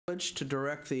To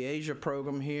direct the Asia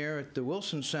program here at the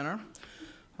Wilson Center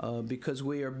because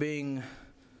we are being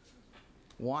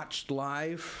watched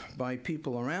live by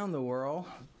people around the world.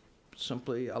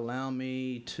 Simply allow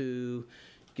me to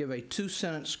give a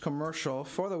 2-sentence commercial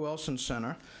for the Wilson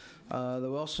Center. The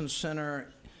Wilson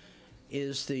Center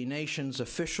is the nation's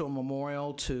official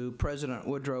memorial to President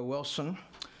Woodrow Wilson,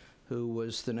 who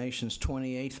was the nation's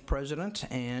 28th president,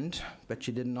 and, bet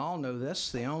you didn't all know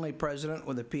this, the only president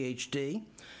with a PhD.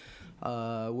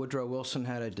 Woodrow Wilson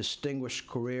had a distinguished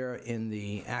career in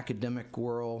the academic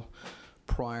world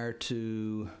prior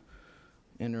to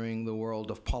entering the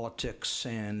world of politics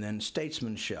and then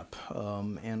statesmanship.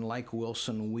 And like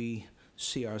Wilson, we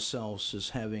see ourselves as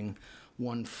having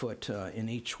one foot in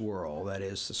each world, that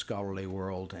is the scholarly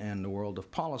world and the world of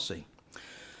policy.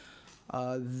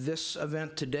 This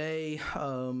event today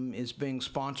is being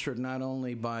sponsored not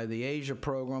only by the Asia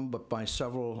program, but by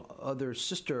several other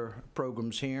sister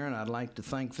programs here, and I'd like to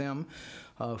thank them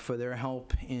for their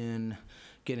help in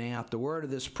getting out the word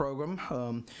of this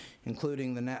program,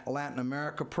 including the Latin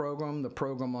America program, the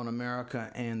Program on America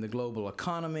and the Global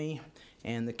Economy,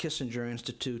 and the Kissinger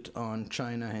Institute on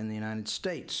China and the United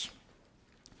States.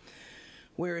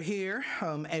 We're here,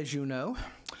 as you know,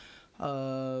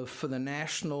 for the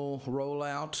national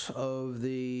rollout of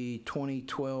the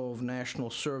 2012 National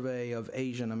Survey of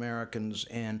Asian Americans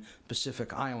and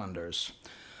Pacific Islanders.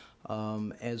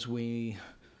 As we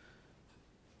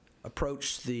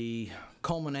approach the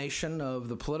culmination of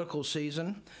the political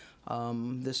season,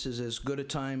 this is as good a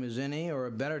time as any, or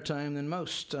a better time than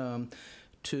most,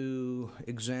 to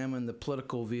examine the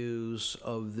political views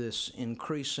of this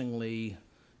increasingly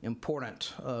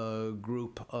important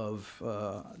group of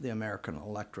the American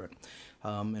electorate.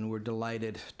 And we're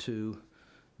delighted to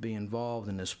be involved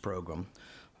in this program.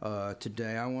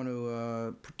 Today I want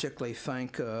to particularly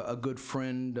thank a good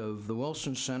friend of the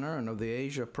Wilson Center and of the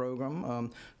Asia program,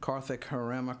 Karthik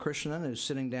Ramakrishnan, who's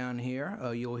sitting down here.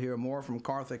 You'll hear more from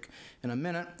Karthik in a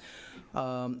minute.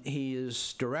 He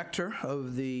is director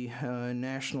of the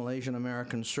National Asian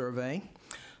American Survey.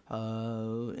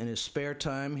 In his spare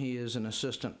time, he is an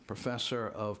assistant professor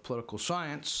of political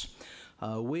science.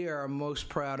 We are most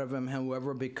proud of him,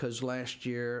 however, because last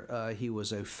year he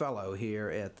was a fellow here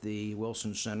at the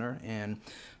Wilson Center, and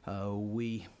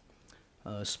we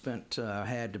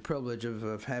had the privilege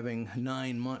of having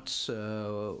 9 months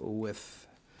with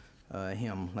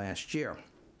him last year.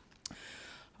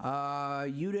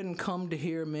 You didn't come to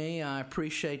hear me. I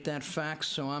appreciate that fact,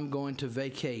 so I'm going to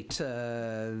vacate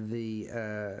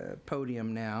the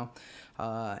podium now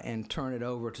and turn it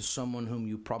over to someone whom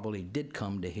you probably did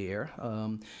come to hear.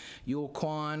 Yul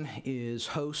Kwan is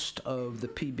host of the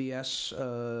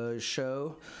PBS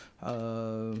show,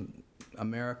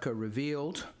 America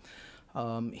Revealed.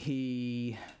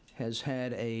 He has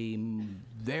had a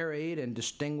varied and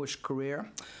distinguished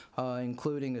career,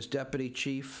 including as Deputy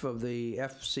Chief of the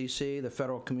FCC, the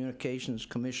Federal Communications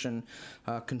Commission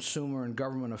Consumer and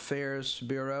Government Affairs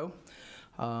Bureau.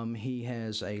 He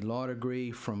has a law degree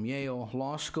from Yale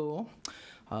Law School.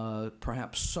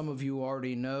 Perhaps some of you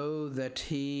already know that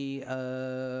he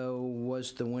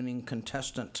was the winning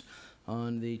contestant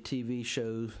on the TV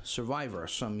show Survivor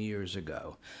some years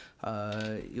ago.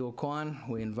 Yul Kwan,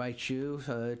 we invite you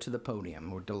to the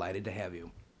podium. We're delighted to have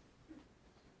you.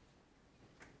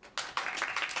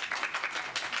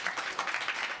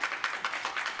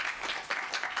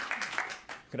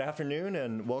 Good afternoon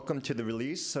and welcome to the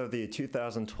release of the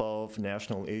 2012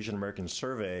 National Asian American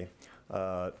Survey.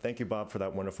 Thank you, Bob, for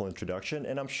that wonderful introduction.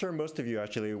 And I'm sure most of you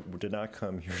actually did not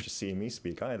come here to see me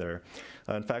speak either.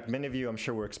 In fact, many of you, I'm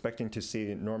sure, were expecting to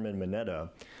see Norman Mineta,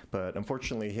 but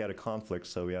unfortunately he had a conflict,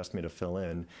 so he asked me to fill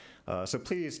in. So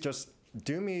please just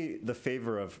do me the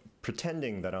favor of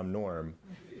pretending that I'm Norm,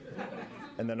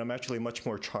 and then I'm actually much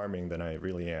more charming than I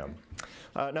really am.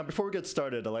 Now, before we get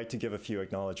started, I'd like to give a few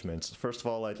acknowledgments. First of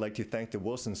all, I'd like to thank the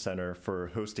Wilson Center for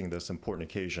hosting this important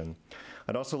occasion.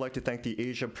 I'd also like to thank the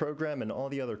Asia program and all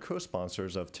the other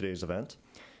co-sponsors of today's event.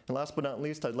 And last but not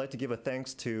least, I'd like to give a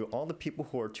thanks to all the people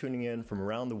who are tuning in from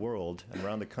around the world and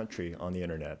around the country on the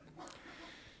internet.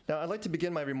 Now, I'd like to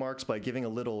begin my remarks by giving a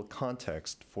little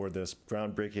context for this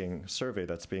groundbreaking survey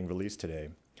that's being released today.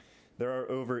 There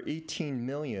are over 18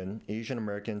 million Asian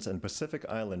Americans and Pacific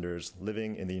Islanders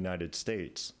living in the United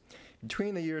States.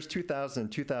 Between the years 2000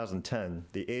 and 2010,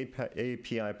 the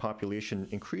AAPI population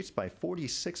increased by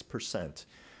 46%,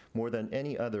 more than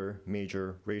any other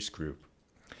major race group.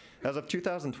 As of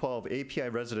 2012, API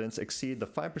residents exceed the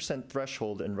 5%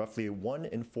 threshold in roughly 1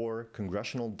 in 4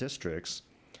 congressional districts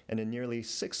and in nearly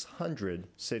 600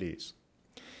 cities.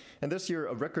 And this year,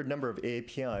 a record number of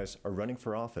AAPIs are running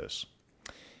for office.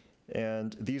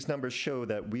 And these numbers show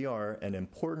that we are an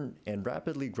important and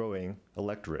rapidly growing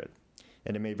electorate.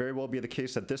 And it may very well be the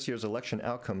case that this year's election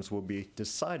outcomes will be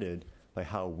decided by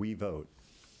how we vote.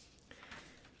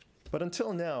 But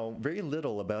until now, very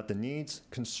little about the needs,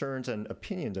 concerns, and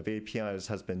opinions of APIs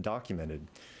has been documented.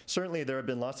 Certainly, there have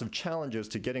been lots of challenges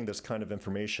to getting this kind of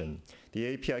information.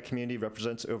 The API community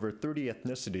represents over 30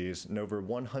 ethnicities and over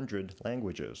 100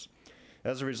 languages.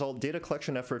 As a result, data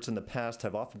collection efforts in the past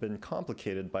have often been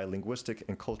complicated by linguistic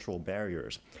and cultural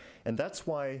barriers. And that's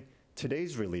why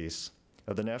today's release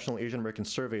of the National Asian American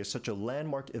Survey is such a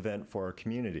landmark event for our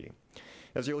community.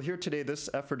 As you'll hear today, this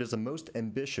effort is the most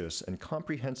ambitious and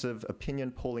comprehensive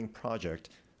opinion polling project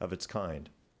of its kind.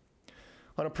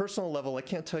 On a personal level, I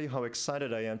can't tell you how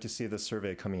excited I am to see this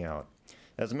survey coming out.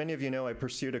 As many of you know, I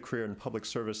pursued a career in public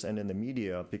service and in the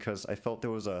media because I felt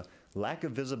there was a lack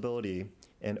of visibility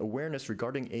and awareness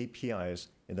regarding APIs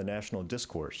in the national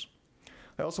discourse.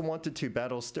 I also wanted to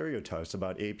battle stereotypes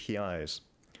about APIs,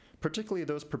 particularly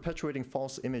those perpetuating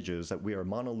false images that we are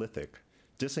monolithic,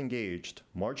 disengaged,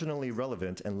 marginally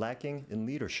relevant, and lacking in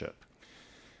leadership.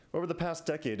 Over the past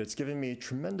decade, it's given me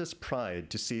tremendous pride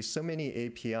to see so many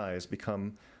APIs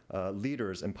become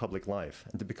leaders in public life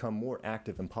and to become more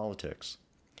active in politics.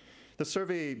 The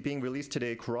survey being released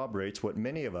today corroborates what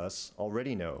many of us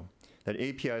already know, that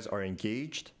APIs are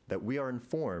engaged, that we are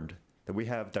informed, that we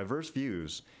have diverse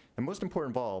views, and most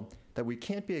important of all, that we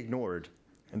can't be ignored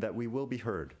and that we will be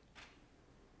heard.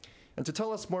 And to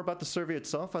tell us more about the survey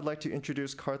itself, I'd like to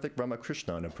introduce Karthik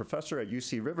Ramakrishnan, a professor at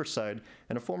UC Riverside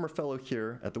and a former fellow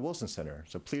here at the Wilson Center.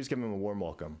 So please give him a warm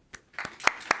welcome.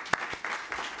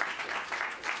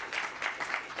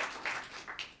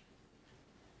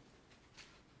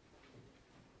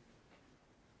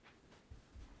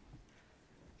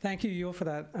 Thank you, Yul, for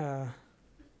that,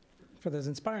 for those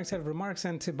inspiring set of remarks,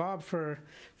 and to Bob for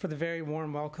the very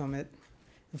warm welcome. It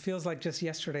feels like just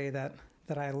yesterday that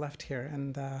I left here,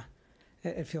 and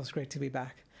it feels great to be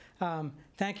back.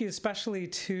 Thank you especially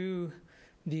to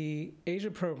the Asia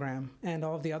program and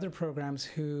all of the other programs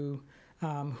who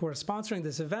are sponsoring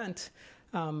this event.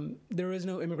 There is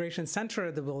no immigration center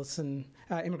at the Wilson,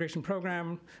 immigration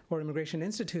program or immigration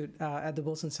institute at the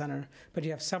Wilson Center, but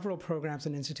you have several programs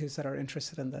and institutes that are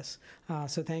interested in this.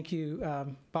 So thank you,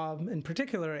 Bob in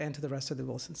particular, and to the rest of the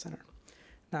Wilson Center.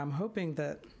 Now I'm hoping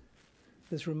that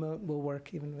this remote will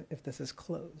work even if this is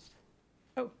closed.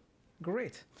 Oh,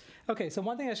 great. Okay, so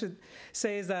one thing I should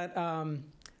say is that I'm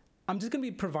just going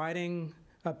to be providing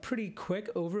a pretty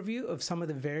quick overview of some of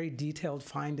the very detailed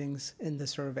findings in the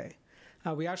survey.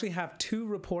 We actually have two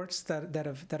reports that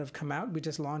have come out. We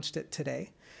just launched it today.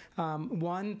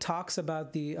 One talks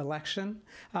about the election.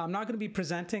 I'm not going to be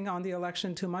presenting on the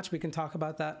election too much. We can talk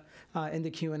about that in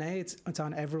the Q&A. It's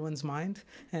on everyone's mind,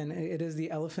 and it is the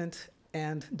elephant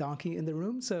and donkey in the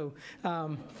room. So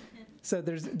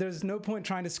there's no point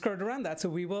trying to skirt around that. So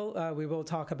we will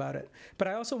talk about it. But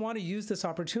I also want to use this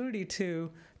opportunity to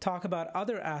talk about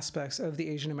other aspects of the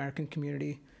Asian American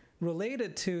community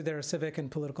related to their civic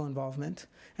and political involvement,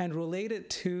 and related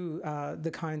to the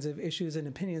kinds of issues and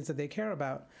opinions that they care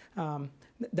about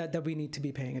that we need to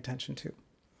be paying attention to.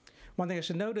 One thing I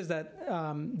should note is that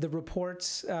the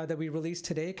reports that we released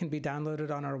today can be downloaded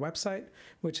on our website,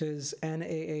 which is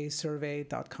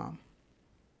naasurvey.com.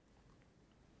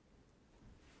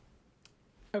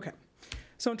 Okay,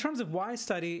 so in terms of why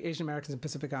study Asian Americans and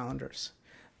Pacific Islanders,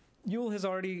 Yul has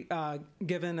already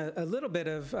given a little bit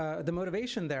of the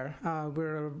motivation there.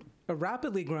 We're a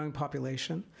rapidly growing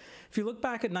population. If you look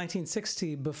back at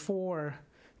 1960, before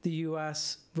the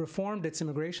U.S. reformed its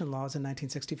immigration laws in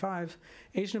 1965,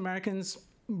 Asian Americans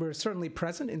were certainly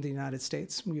present in the United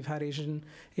States. We've had Asian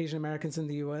Americans in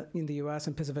the U.S.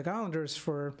 and Pacific Islanders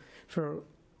for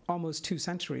almost 2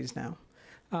 centuries now.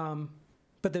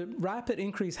 But the rapid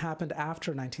increase happened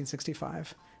after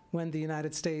 1965, when the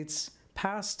United States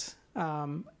passed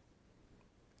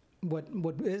what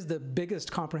is the biggest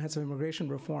comprehensive immigration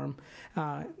reform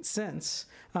since,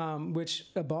 which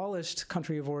abolished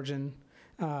country of origin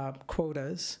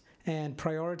quotas and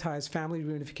prioritized family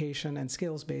reunification and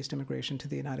skills-based immigration to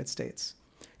the United States.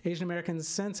 Asian Americans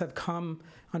since have come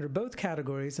under both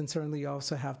categories, and certainly you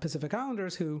also have Pacific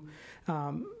Islanders who,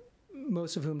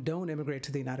 most of whom don't immigrate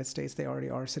to the United States. They already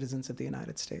are citizens of the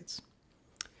United States.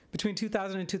 Between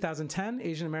 2000 and 2010,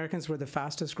 Asian Americans were the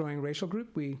fastest growing racial group.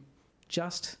 We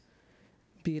just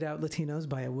beat out Latinos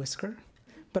by a whisker.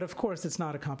 But of course, it's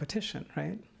not a competition,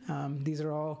 right? These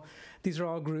are all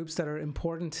groups that are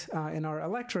important in our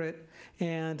electorate,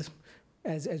 and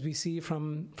as we see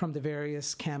from the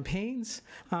various campaigns,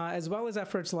 as well as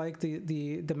efforts like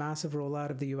the massive rollout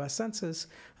of the U.S. Census,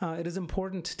 it is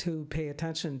important to pay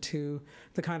attention to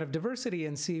the kind of diversity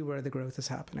and see where the growth is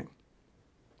happening.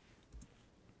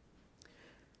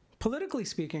 Politically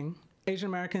speaking, Asian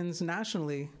Americans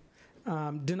nationally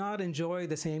do not enjoy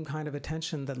the same kind of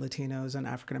attention that Latinos and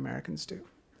African Americans do.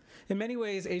 In many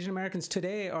ways, Asian Americans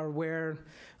today are where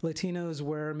Latinos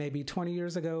were maybe 20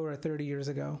 years ago or 30 years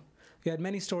ago. We had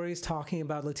many stories talking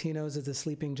about Latinos as a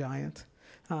sleeping giant,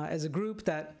 as a group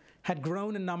that had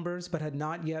grown in numbers but had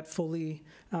not yet fully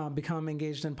become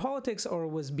engaged in politics or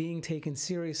was being taken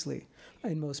seriously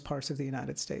in most parts of the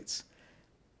United States.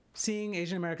 Seeing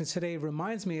Asian Americans today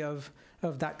reminds me of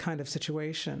that kind of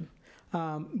situation.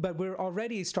 But we're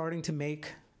already starting to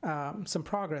make some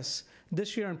progress.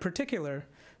 This year in particular,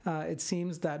 it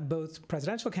seems that both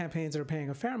presidential campaigns are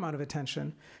paying a fair amount of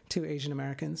attention to Asian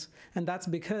Americans, and that's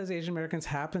because Asian Americans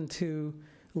happen to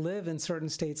live in certain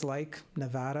states like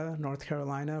Nevada, North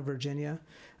Carolina, Virginia,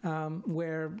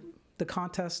 where the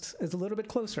contest is a little bit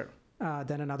closer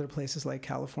than in other places like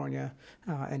California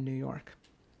and New York.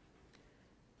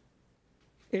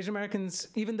 Asian Americans,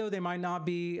 even though they might not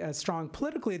be as strong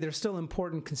politically, they're still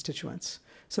important constituents.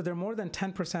 So they're more than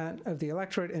 10% of the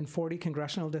electorate in 40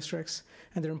 congressional districts,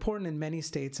 and they're important in many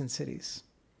states and cities.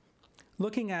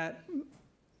 Looking at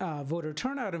voter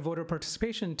turnout and voter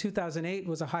participation, 2008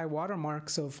 was a high watermark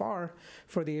so far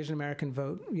for the Asian American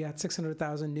vote. We had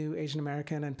 600,000 new Asian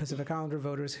American and Pacific Islander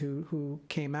voters who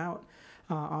came out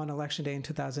on Election Day in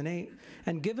 2008.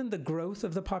 And given the growth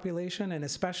of the population, and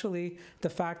especially the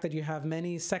fact that you have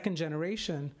many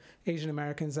second-generation Asian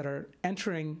Americans that are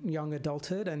entering young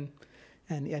adulthood and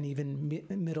even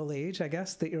middle age, I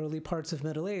guess, the early parts of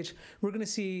middle age, we're going to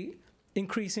see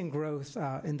increasing growth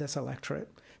in this electorate.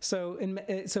 So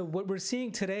what we're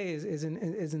seeing today is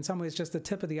in some ways just the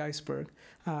tip of the iceberg.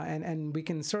 And we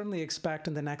can certainly expect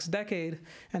in the next decade,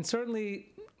 and certainly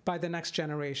by the next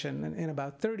generation, in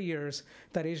about 30 years,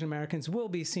 that Asian Americans will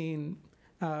be seen,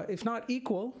 if not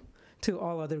equal to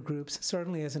all other groups,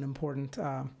 certainly as an important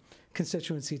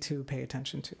constituency to pay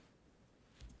attention to.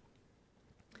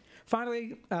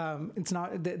 Finally, it's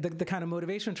not the kind of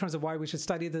motivation in terms of why we should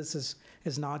study this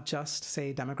is not just,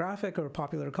 say, demographic or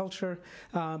popular culture,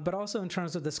 but also in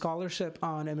terms of the scholarship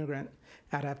on immigrant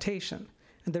adaptation.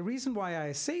 And the reason why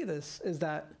I say this is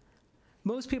that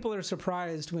most people are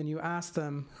surprised when you ask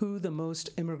them who the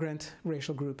most immigrant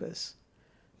racial group is.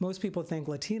 Most people think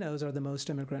Latinos are the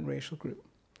most immigrant racial group.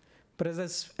 But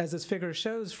as this figure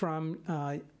shows from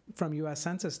U.S.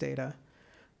 Census data,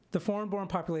 the foreign-born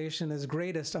population is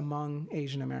greatest among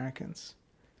Asian Americans.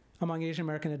 Among Asian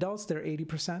American adults, they're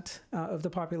 80% of the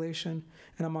population,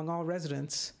 and among all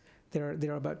residents, they're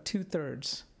about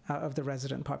 2/3 of the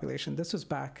resident population. This was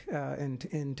back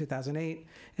in 2008.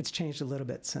 It's changed a little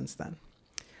bit since then.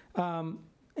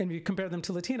 And you compare them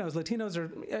to Latinos.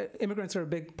 Immigrants are a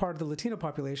big part of the Latino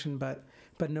population, but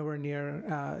nowhere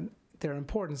near their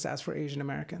importance as for Asian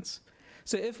Americans.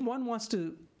 So if one wants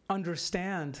to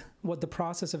understand what the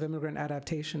process of immigrant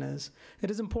adaptation is,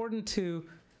 it's important to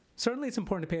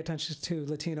pay attention to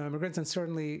Latino immigrants and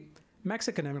certainly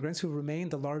Mexican immigrants, who remain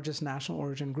the largest national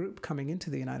origin group coming into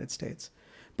the United States.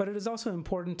 But it is also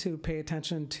important to pay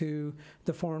attention to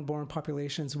the foreign-born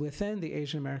populations within the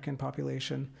Asian American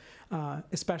population,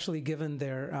 especially given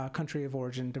their country of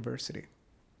origin diversity.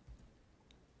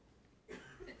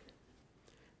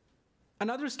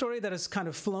 Another story that has kind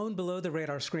of flown below the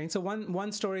radar screen. So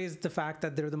one story is the fact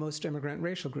that they're the most immigrant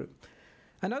racial group.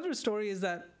 Another story is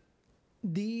that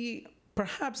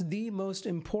perhaps the most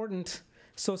important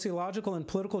sociological and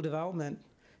political development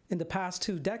in the past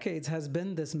 2 decades has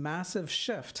been this massive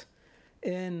shift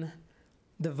in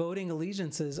the voting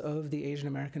allegiances of the Asian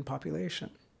American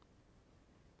population.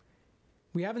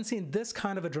 We haven't seen this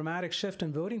kind of a dramatic shift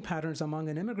in voting patterns among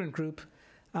an immigrant group,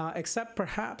 except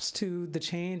perhaps to the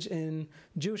change in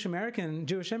Jewish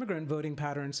immigrant voting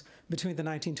patterns between the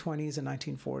 1920s and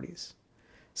 1940s.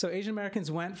 So Asian Americans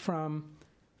went from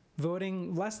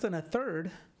voting less than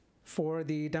 1/3 for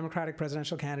the Democratic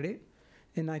presidential candidate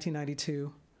in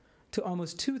 1992 to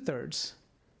almost 2/3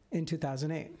 in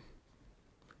 2008.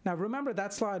 Now remember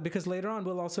that slide, because later on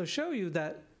we'll also show you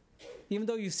that even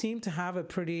though you seem to have a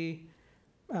pretty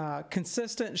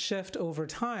consistent shift over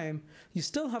time, you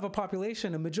still have a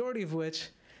population, a majority of which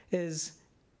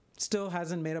still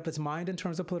hasn't made up its mind in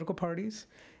terms of political parties,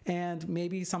 and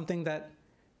maybe something that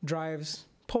drives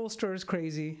pollsters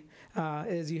crazy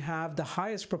is you have the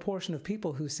highest proportion of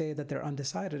people who say that they're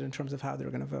undecided in terms of how they're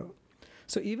going to vote.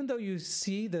 So even though you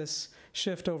see this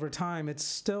shift over time, it's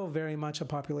still very much a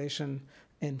population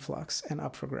influx and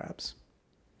up for grabs.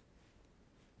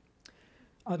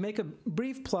 I'll make a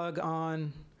brief plug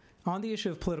on the issue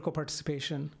of political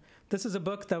participation. This is a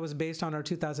book that was based on our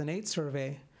 2008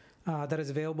 survey that is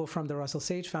available from the Russell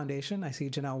Sage Foundation. I see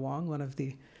Janelle Wong, one of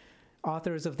the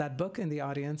authors of that book, in the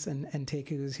audience, and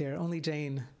Teku is here. Only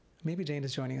Jane, maybe Jane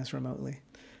is joining us remotely.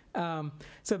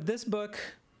 So this book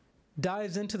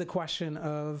dives into the question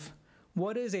of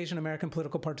what is Asian American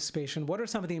political participation? What are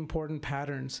some of the important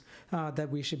patterns that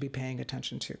we should be paying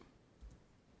attention to?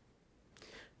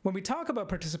 When we talk about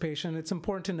participation, it's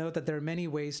important to note that there are many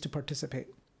ways to participate.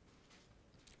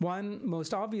 One,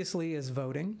 most obviously, is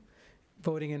voting.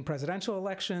 Voting in presidential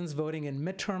elections, voting in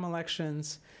midterm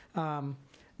elections,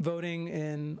 voting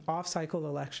in off-cycle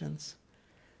elections.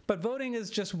 But voting is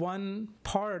just one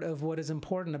part of what is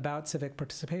important about civic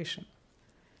participation.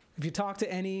 If you talk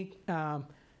to any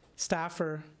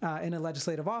staffer in a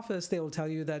legislative office, they will tell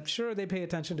you that, sure, they pay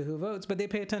attention to who votes, but they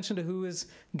pay attention to who is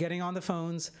getting on the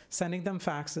phones, sending them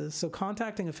faxes. So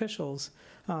contacting officials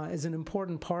is an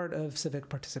important part of civic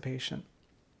participation.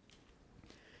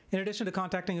 In addition to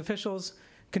contacting officials,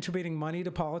 contributing money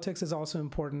to politics is also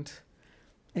important.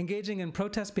 Engaging in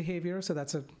protest behavior, so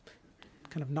that's a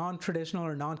kind of non-traditional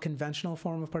or non-conventional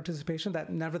form of participation that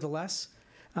nevertheless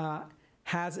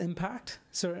has impact,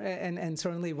 and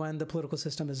certainly when the political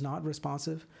system is not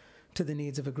responsive to the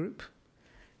needs of a group.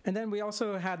 And then we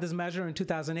also had this measure in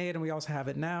 2008, and we also have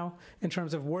it now, in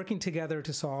terms of working together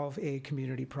to solve a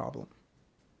community problem.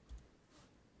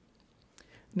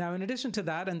 Now, in addition to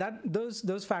that, and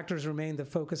those factors remain the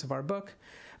focus of our book,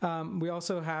 we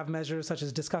also have measures such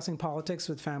as discussing politics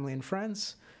with family and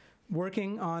friends,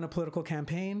 working on a political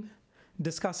campaign,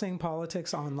 discussing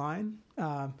politics online.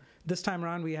 This time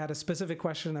around, we had a specific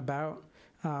question about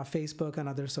Facebook and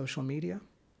other social media.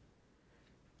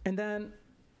 And then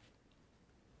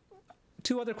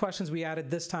two other questions we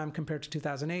added this time compared to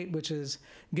 2008, which is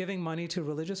giving money to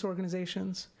religious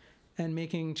organizations and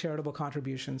making charitable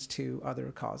contributions to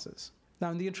other causes.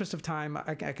 Now, in the interest of time,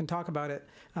 I can talk about it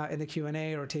in the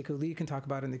Q&A, or Teku Lee can talk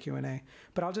about it in the Q&A,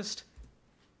 but I'll just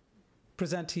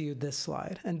present to you this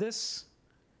slide. And this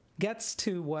gets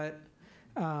to what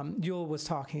Yul was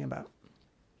talking about.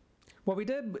 What we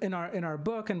did in our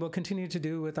book, and will continue to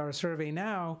do with our survey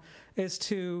now, is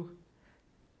to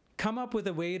come up with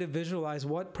a way to visualize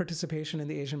what participation in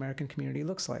the Asian American community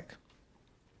looks like.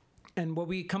 And what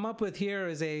we come up with here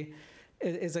is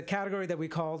a category that we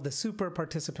call the super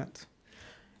participant.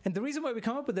 And the reason why we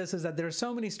come up with this is that there are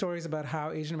so many stories about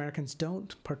how Asian Americans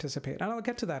don't participate. And I'll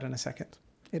get to that in a second.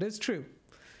 It is true.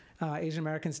 Asian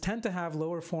Americans tend to have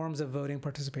lower forms of voting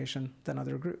participation than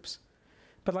other groups.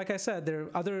 But like I said, there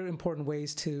are other important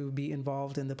ways to be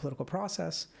involved in the political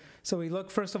process. So we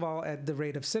look, first of all, at the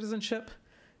rate of citizenship.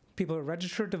 People are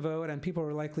registered to vote and people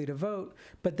are likely to vote.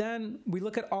 But then we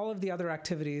look at all of the other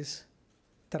activities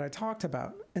that I talked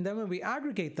about. And then when we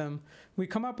aggregate them, we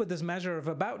come up with this measure of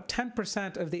about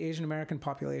 10% of the Asian American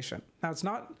population. Now, it's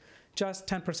not just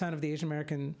 10% of the Asian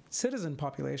American citizen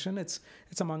population. It's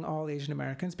among all Asian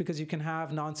Americans, because you can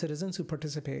have non-citizens who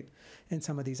participate in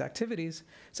some of these activities.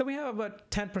 So we have about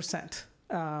 10%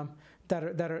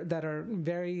 that are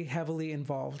very heavily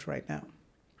involved right now.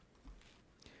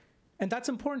 And that's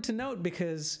important to note,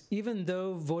 because even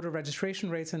though voter registration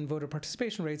rates and voter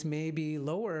participation rates may be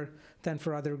lower than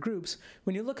for other groups,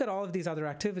 when you look at all of these other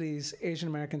activities, Asian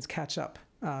Americans catch up,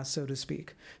 so to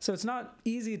speak. So it's not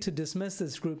easy to dismiss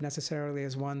this group necessarily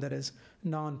as one that is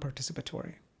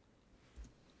non-participatory.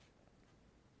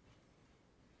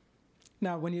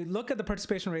 Now, when you look at the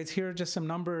participation rates, here are just some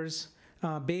numbers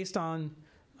based on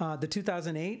the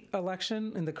 2008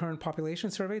 election in the current population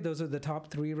survey. Those are the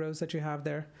top 3 rows that you have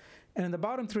there. And in the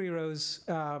bottom 3 rows,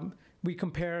 we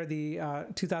compare the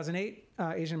 2008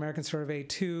 Asian American survey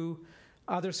to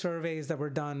other surveys that were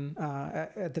done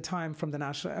at the time from the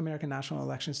American National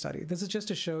Election Study. This is just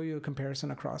to show you a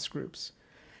comparison across groups.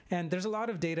 And there's a lot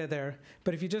of data there,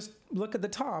 but if you just look at the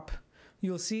top,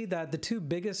 you'll see that the 2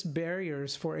 biggest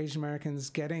barriers for Asian Americans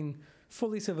getting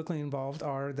fully civically involved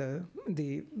are the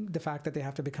fact that they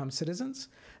have to become citizens.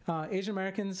 Asian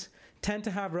Americans tend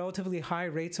to have relatively high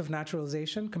rates of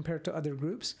naturalization compared to other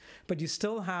groups, but you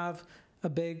still have a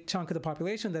big chunk of the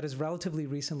population that is relatively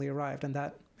recently arrived, and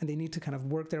they need to kind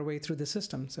of work their way through the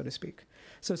system, so to speak.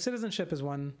 So citizenship is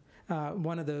one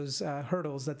of those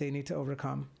hurdles that they need to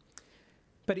overcome.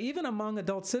 But even among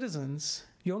adult citizens,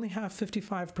 you only have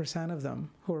 55% of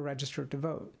them who are registered to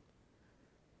vote.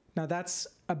 Now, that's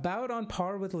about on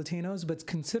par with Latinos, but it's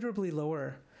considerably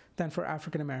lower than for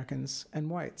African Americans and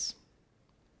whites.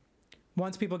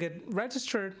 Once people get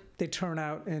registered, they turn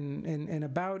out in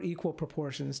about equal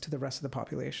proportions to the rest of the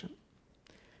population.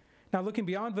 Now, looking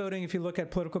beyond voting, if you look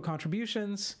at political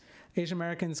contributions, Asian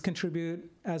Americans contribute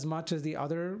as much as the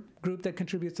other group that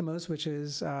contributes the most, which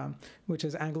is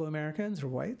Anglo-Americans or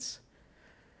whites.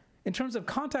 In terms of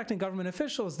contacting government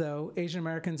officials, though, Asian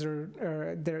Americans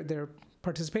their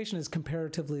participation is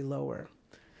comparatively lower.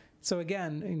 So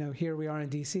again, here we are in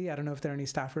D.C. I don't know if there are any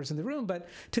staffers in the room, but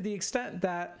to the extent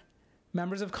that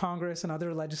members of Congress and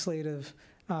other legislative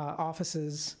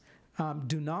offices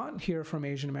do not hear from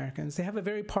Asian Americans, they have a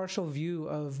very partial view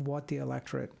of what the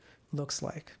electorate looks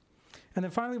like. And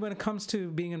then finally, when it comes to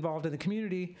being involved in the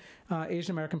community,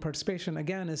 Asian American participation,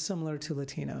 again, is similar to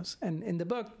Latinos. And in the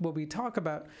book, what we talk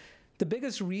about, the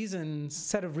biggest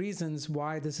set of reasons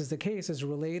why this is the case is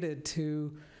related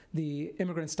to the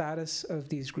immigrant status of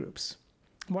these groups.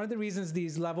 One of the reasons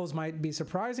these levels might be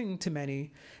surprising to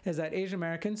many is that Asian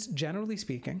Americans, generally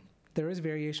speaking, there is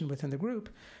variation within the group,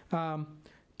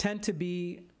 tend to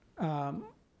be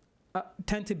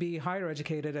higher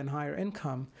educated and higher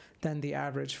income than the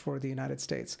average for the United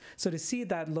States. So to see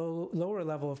that lower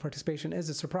level of participation is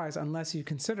a surprise unless you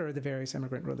consider the various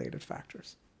immigrant-related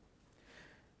factors.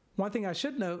 One thing I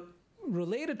should note,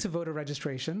 related to voter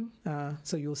registration,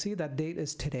 so you'll see that date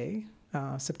is today,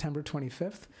 September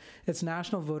 25th. It's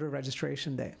National Voter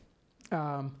Registration Day.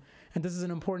 And this is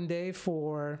an important day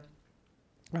for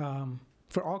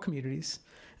all communities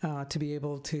to be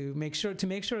able to make sure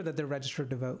that they're registered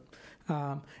to vote.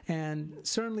 And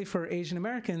certainly for Asian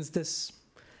Americans, this,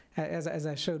 as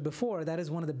I showed before, that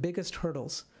is one of the biggest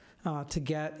hurdles to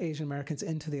get Asian Americans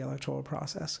into the electoral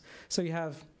process. So you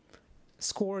have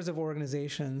scores of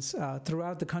organizations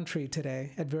throughout the country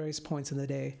today at various points in the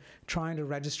day trying to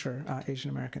register Asian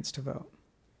Americans to vote.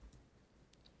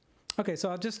 Okay,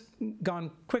 so I've just gone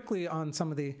quickly on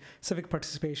some of the civic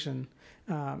participation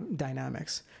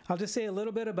dynamics. I'll just say a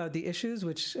little bit about the issues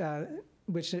which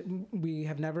we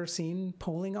have never seen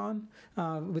polling on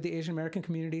with the Asian American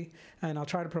community, and I'll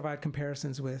try to provide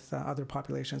comparisons with other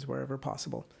populations wherever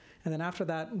possible. And then after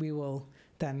that, we will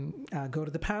then go to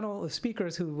the panel of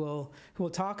speakers who will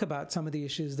talk about some of the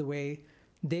issues the way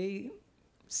they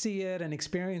see it and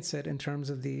experience it in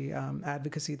terms of the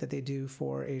advocacy that they do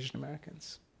for Asian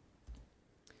Americans.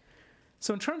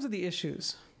 So in terms of the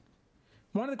issues,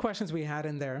 one of the questions we had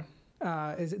in there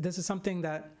is this is something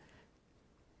that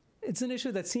it's an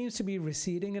issue that seems to be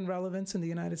receding in relevance in the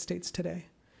United States today.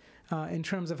 In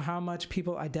terms of how much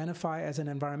people identify as an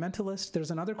environmentalist. There's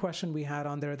another question we had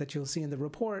on there that you'll see in the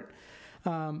report,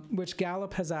 which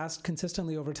Gallup has asked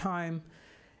consistently over time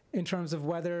in terms of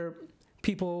whether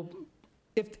people,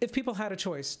 if people had a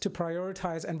choice to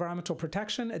prioritize environmental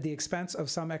protection at the expense of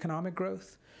some economic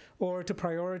growth, or to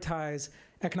prioritize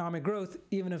economic growth,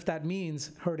 even if that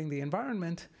means hurting the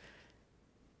environment,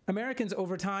 Americans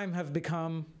over time have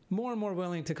become more and more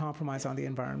willing to compromise on the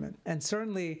environment. And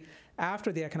certainly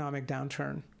after the economic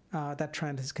downturn, that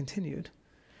trend has continued.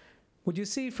 What you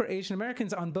see for Asian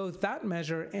Americans on both that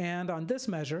measure and on this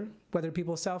measure, whether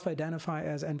people self-identify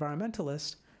as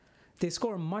environmentalists, they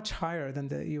score much higher than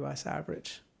the US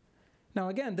average. Now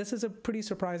again, this is a pretty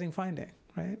surprising finding,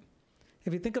 right?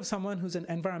 If you think of someone who's an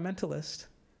environmentalist,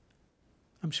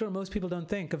 I'm sure most people don't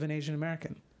think of an Asian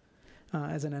American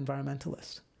as an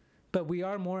environmentalist. But we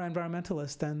are more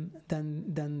environmentalists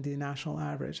than the national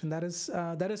average. And that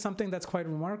is something that's quite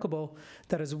remarkable,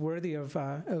 that is worthy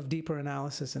of deeper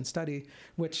analysis and study,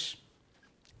 which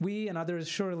we and others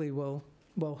surely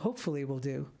hopefully will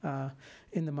do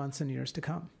in the months and years to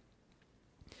come.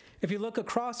 If you look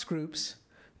across groups,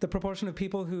 the proportion of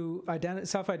people who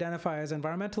self-identify as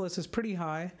environmentalists is pretty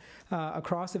high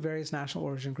across the various national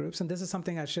origin groups. And this is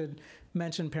something I should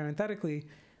mention parenthetically.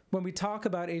 When we talk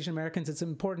about Asian Americans, it's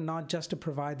important not just to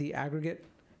provide the aggregate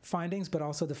findings, but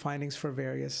also the findings for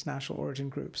various national origin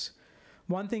groups.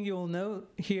 One thing you'll note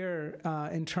here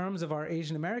in terms of our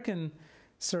Asian American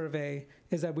survey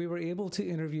is that we were able to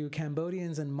interview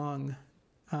Cambodians and Hmong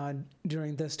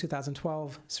during this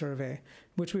 2012 survey,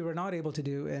 which we were not able to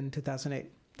do in 2008.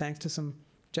 Thanks to some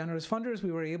generous funders,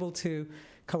 we were able to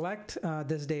collect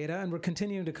this data, and we're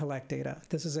continuing to collect data.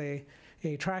 This is a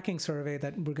tracking survey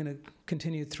that we're going to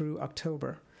continue through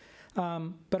October.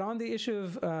 But on the issue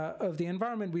of the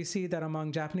environment, we see that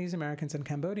among Japanese Americans and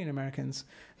Cambodian Americans,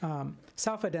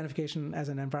 self-identification as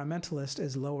an environmentalist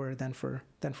is lower than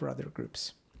for other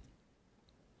groups.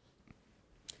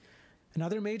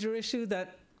 Another major issue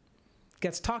that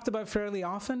gets talked about fairly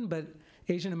often, but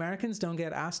Asian Americans don't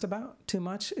get asked about too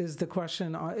much, is the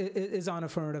question is on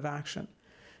affirmative action.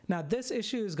 Now, this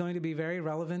issue is going to be very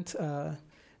relevant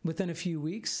within a few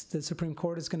weeks. The Supreme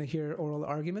Court is going to hear oral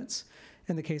arguments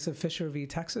in the case of Fisher v.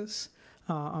 Texas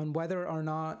on whether or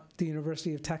not the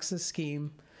University of Texas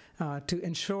scheme to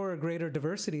ensure greater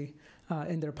diversity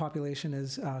in their population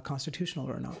is constitutional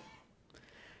or not.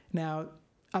 Now,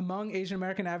 among Asian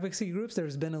American advocacy groups,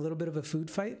 there's been a little bit of a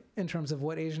food fight in terms of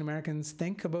what Asian Americans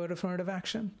think about affirmative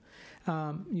action.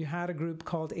 You had a group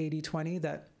called 80/20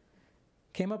 that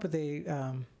came up with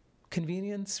a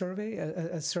convenience survey,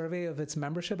 a survey of its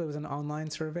membership. It was an online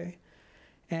survey.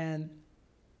 And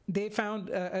they found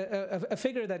a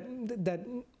figure that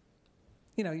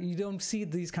you don't see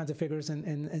these kinds of figures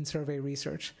in survey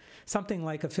research, something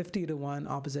like a 50-to-1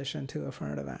 opposition to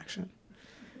affirmative action.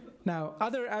 Now,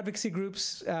 other advocacy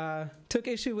groups took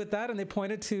issue with that, and they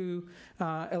pointed to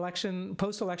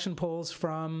post-election polls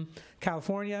from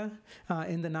California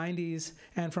in the 90s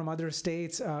and from other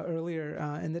states earlier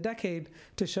in the decade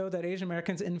to show that Asian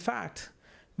Americans, in fact,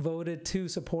 voted to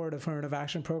support affirmative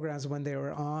action programs when they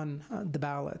were on the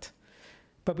ballot.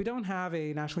 But we don't have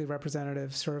a nationally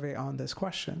representative survey on this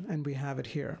question, and we have it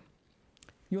here.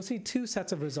 You'll see two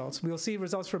sets of results. We'll see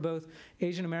results for both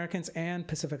Asian Americans and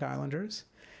Pacific Islanders.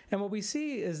 And what we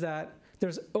see is that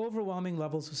there's overwhelming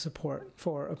levels of support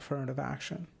for affirmative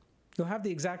action. You'll have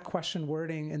the exact question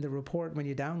wording in the report when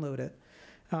you download it.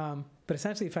 But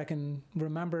essentially, if I can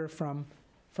remember from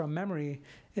memory,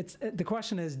 the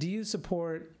question is, do you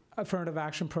support affirmative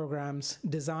action programs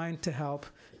designed to help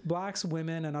blacks,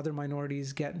 women, and other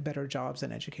minorities get better jobs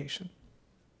and education?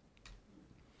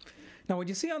 Now, what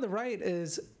you see on the right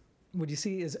is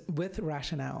with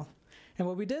rationale. And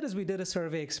what we did is we did a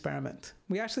survey experiment.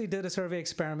 We actually did a survey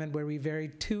experiment where we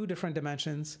varied two different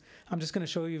dimensions. I'm just going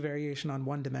to show you variation on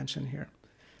one dimension here.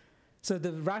 So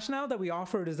the rationale that we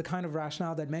offered is the kind of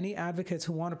rationale that many advocates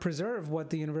who want to preserve what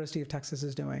the University of Texas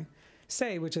is doing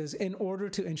say, which is in order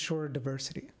to ensure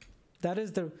diversity. That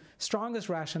is the strongest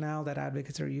rationale that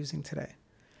advocates are using today.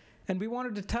 And we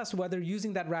wanted to test whether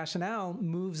using that rationale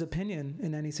moves opinion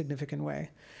in any significant way.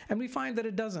 And we find that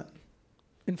it doesn't.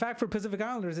 In fact, for Pacific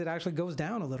Islanders, it actually goes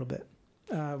down a little bit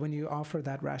when you offer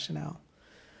that rationale.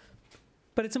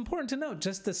 But it's important to note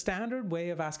just the standard way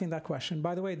of asking that question.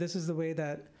 By the way, this is the way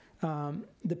that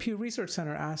the Pew Research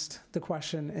Center asked the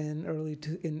question in early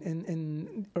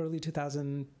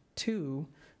 2002.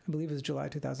 I believe it was July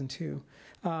 2002.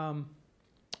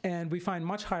 And we find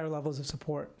much higher levels of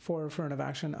support for affirmative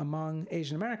action among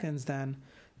Asian Americans than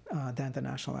the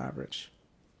national average.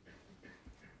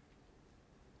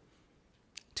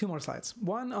 Two more slides.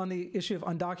 One on the issue of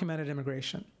undocumented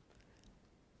immigration.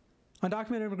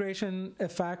 Undocumented immigration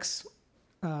affects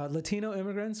Latino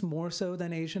immigrants more so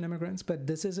than Asian immigrants, but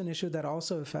this is an issue that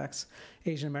also affects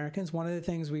Asian Americans. One of the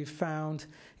things we've found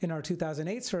in our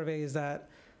 2008 survey is that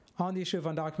on the issue of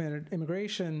undocumented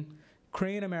immigration,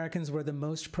 Korean Americans were the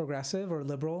most progressive or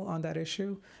liberal on that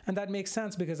issue. And that makes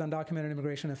sense because undocumented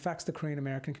immigration affects the Korean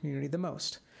American community the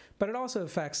most. But it also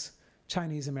affects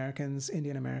Chinese Americans,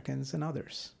 Indian Americans, and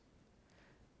others.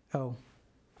 Oh,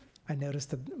 I noticed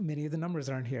that many of the numbers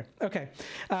aren't here. Okay.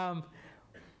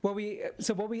 What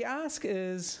we ask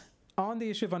is, on the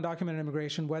issue of undocumented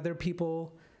immigration, whether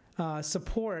people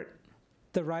support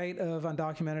the right of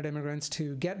undocumented immigrants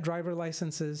to get driver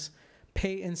licenses,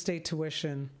 pay in-state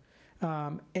tuition,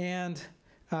 and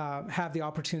have the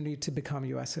opportunity to become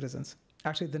U.S. citizens.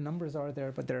 Actually, the numbers are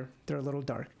there, but they're a little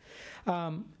dark.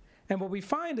 And what we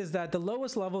find is that the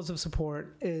lowest levels of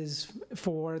support is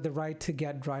for the right to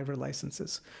get driver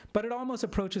licenses, but it almost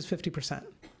approaches 50%.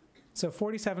 So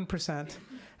 47%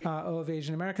 of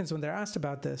Asian Americans, when they're asked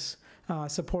about this,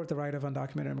 support the right of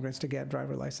undocumented immigrants to get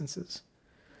driver licenses.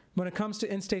 When it comes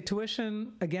to in-state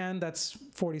tuition, again, that's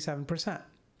 47%,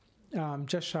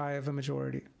 just shy of a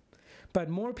majority. But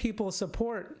more people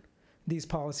support these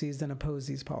policies than oppose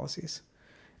these policies.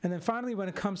 And then finally, when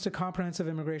it comes to comprehensive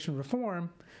immigration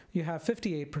reform, you have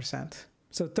 58%.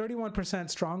 So 31%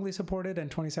 strongly supported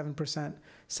and 27%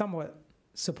 somewhat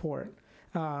support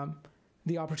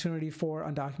the opportunity for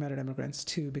undocumented immigrants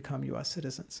to become U.S.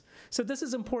 citizens. So this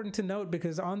is important to note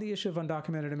because on the issue of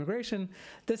undocumented immigration,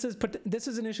 this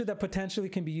is an issue that potentially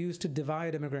can be used to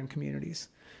divide immigrant communities,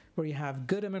 where you have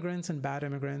good immigrants and bad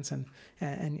immigrants,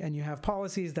 and you have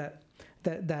policies that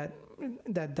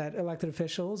elected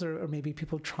officials or maybe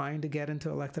people trying to get into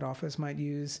elected office might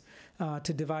use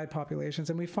to divide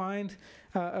populations. And we find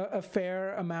a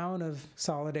fair amount of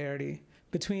solidarity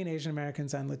between Asian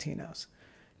Americans and Latinos.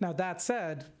 Now, that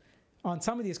said, on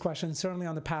some of these questions, certainly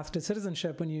on the path to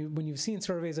citizenship, when you've seen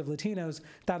surveys of Latinos,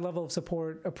 that level of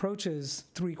support approaches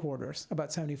 3/4,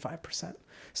 about 75%.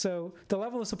 So the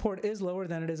level of support is lower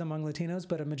than it is among Latinos,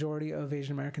 but a majority of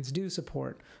Asian Americans do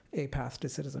support a path to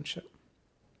citizenship.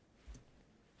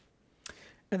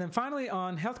 And then finally,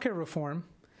 on healthcare reform,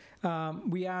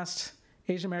 we asked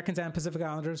Asian Americans and Pacific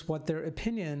Islanders what their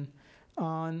opinion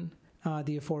on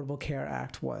the Affordable Care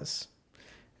Act was.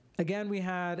 Again, we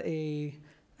had a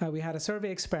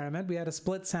survey experiment. We had a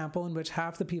split sample in which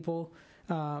half the people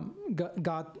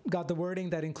got the wording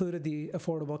that included the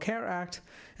Affordable Care Act,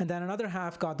 and then another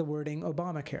half got the wording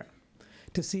Obamacare,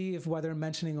 to see if whether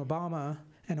mentioning Obama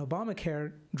and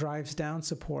Obamacare drives down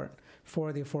support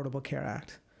for the Affordable Care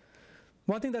Act.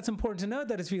 One thing that's important to note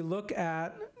that is if you look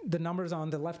at the numbers on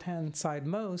the left-hand side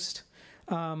most,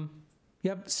 you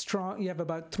have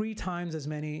about 3 times as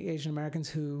many Asian Americans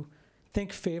who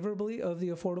think favorably of the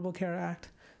Affordable Care Act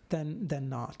than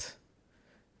not.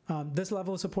 This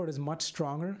level of support is much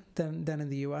stronger than in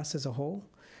the U.S. as a whole,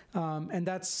 and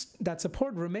that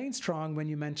support remains strong when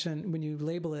you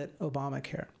label it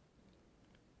Obamacare.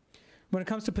 When it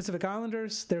comes to Pacific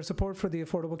Islanders, their support for the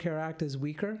Affordable Care Act is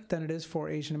weaker than it is for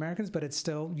Asian Americans, but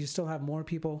you still have more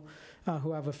people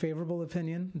who have a favorable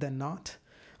opinion than not.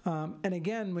 And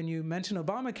again, when you mention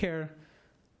Obamacare,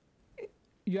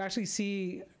 you actually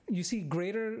see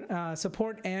greater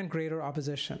support and greater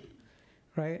opposition,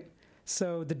 right?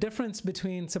 So the difference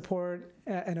between support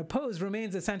and oppose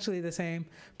remains essentially the same,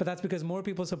 but that's because more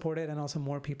people support it and also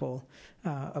more people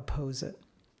oppose it.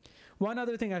 One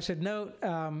other thing I should note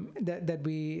that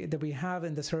we have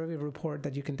in the survey report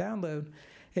that you can download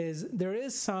is there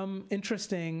is some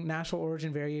interesting national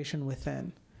origin variation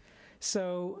within.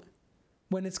 So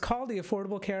when it's called the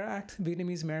Affordable Care Act,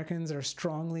 Vietnamese Americans are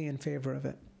strongly in favor of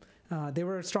it. They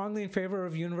were strongly in favor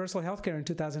of universal health care in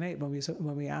 2008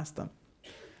 when we asked them.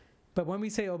 But when we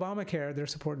say Obamacare, their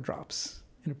support drops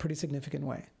in a pretty significant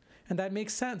way. And that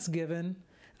makes sense given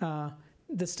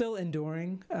the still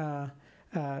enduring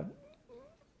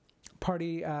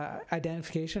party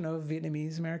identification of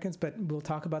Vietnamese Americans, but we'll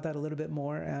talk about that a little bit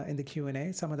more in the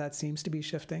Q&A. Some of that seems to be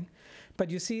shifting. But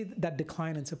you see that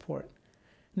decline in support.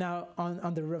 Now,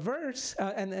 on the reverse,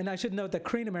 and I should note that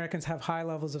Korean Americans have high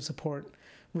levels of support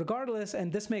regardless,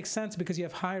 and this makes sense because you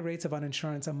have high rates of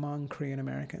uninsurance among Korean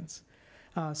Americans.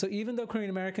 So even though Korean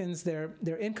Americans,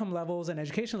 their income levels and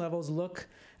education levels look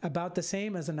about the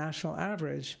same as the national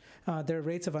average, their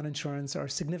rates of uninsurance are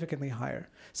significantly higher.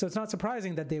 So it's not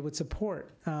surprising that they would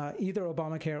support either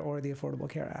Obamacare or the Affordable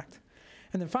Care Act.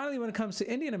 And then finally, when it comes to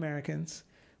Indian Americans,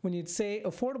 when you'd say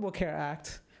Affordable Care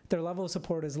Act, their level of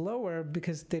support is lower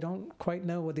because they don't quite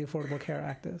know what the Affordable Care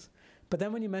Act is. But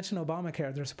then when you mention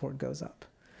Obamacare, their support goes up.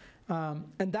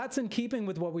 And that's in keeping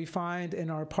with what we find in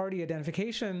our party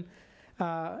identification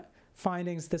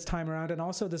findings this time around, and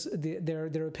also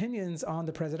their opinions on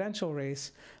the presidential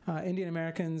race. Indian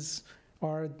Americans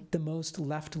are the most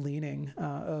left-leaning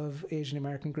of Asian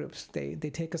American groups. They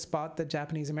take a spot that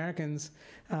Japanese Americans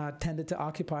tended to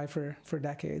occupy for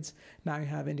decades. Now you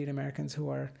have Indian Americans who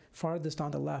are farthest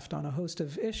on the left on a host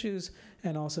of issues,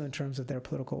 and also in terms of their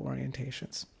political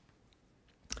orientations.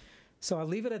 So I'll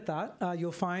leave it at that.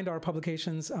 You'll find our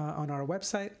publications on our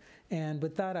website. And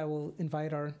with that, I will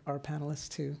invite our panelists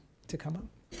to come up.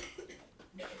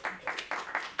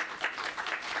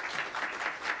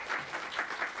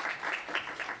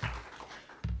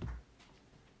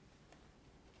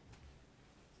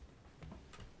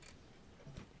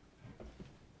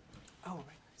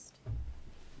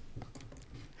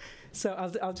 So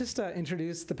I'll just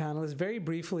introduce the panelists very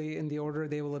briefly in the order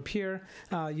they will appear.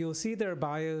 You'll see their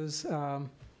bios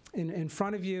in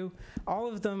front of you. All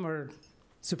of them are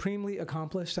supremely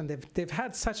accomplished, and they've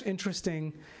had such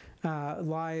interesting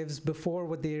lives before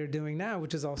what they are doing now,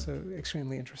 which is also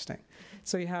extremely interesting.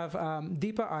 So you have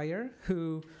Deepa Iyer,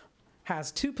 who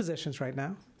has 2 positions right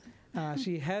now.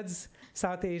 She heads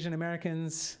South Asian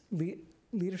Americans Leading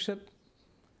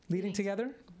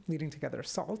Together,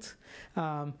 SALT.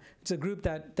 It's a group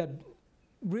that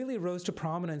really rose to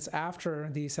prominence after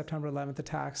the September 11th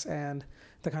attacks and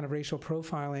the kind of racial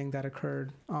profiling that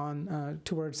occurred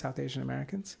towards South Asian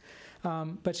Americans.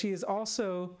 But she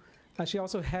also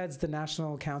heads the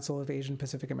National Council of Asian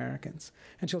Pacific Americans,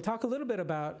 and she'll talk a little bit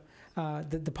about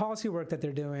the policy work that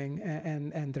they're doing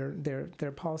and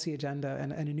their policy agenda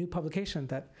and a new publication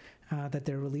that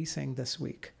they're releasing this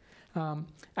week.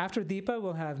 After Deepa,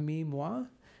 we'll have Mi Moi.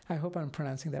 I hope I'm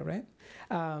pronouncing that right.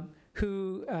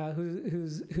 Who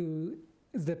is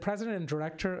the president and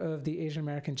director of the Asian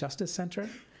American Justice Center.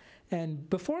 And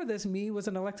before this, Mi was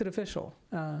an elected official.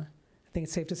 I think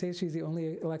it's safe to say she's the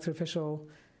only elected official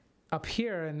up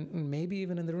here and maybe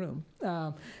even in the room,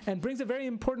 and brings a very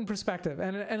important perspective.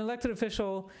 And an elected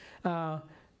official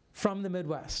from the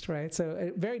Midwest, right? So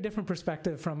a very different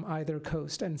perspective from either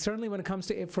coast. And certainly when it comes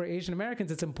to for Asian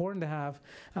Americans, it's important to have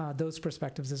those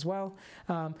perspectives as well.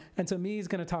 And so Mi is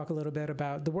going to talk a little bit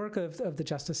about the work of the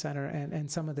Justice Center and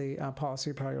some of the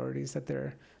policy priorities that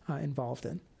they're involved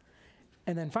in.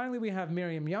 And then finally, we have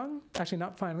Miriam Young. Actually,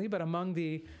 not finally, but among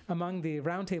the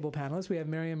roundtable panelists, we have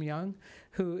Miriam Young,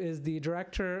 who is the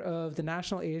director of the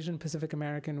National Asian Pacific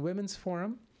American Women's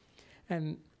Forum.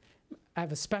 And I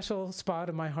have a special spot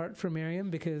in my heart for Miriam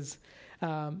because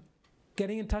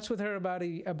getting in touch with her about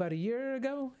a year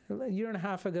and a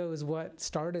half ago is what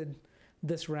started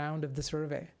this round of the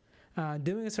survey.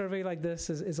 Doing a survey like this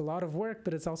is a lot of work,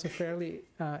 but it's also fairly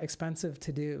expensive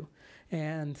to do.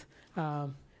 And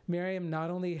Miriam not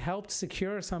only helped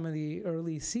secure some of the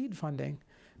early seed funding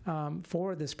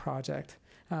for this project,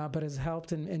 but has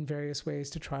helped in various ways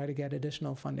to try to get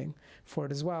additional funding for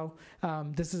it as well.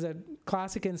 This is a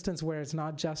classic instance where it's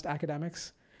not just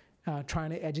academics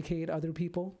trying to educate other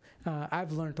people.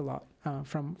 I've learned a lot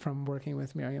from working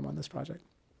with Miriam on this project.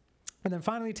 And then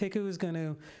finally, Teku is going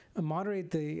to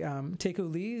moderate the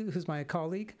Teku Lee, who's my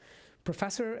colleague,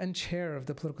 professor and chair of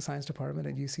the political science department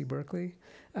at UC Berkeley,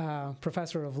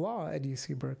 professor of law at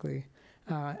UC Berkeley.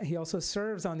 He also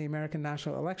serves on the American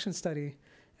National Election Study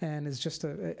and is just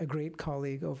a great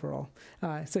colleague overall.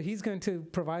 So he's going to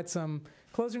provide some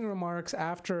closing remarks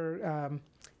after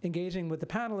engaging with the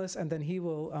panelists, and then he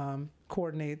will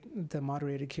coordinate the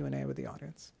moderated Q&A with the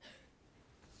audience.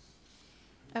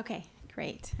 Okay.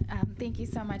 Great. Thank you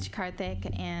so much,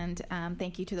 Karthik, and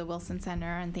thank you to the Wilson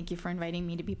Center, and thank you for inviting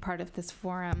me to be part of this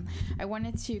forum. I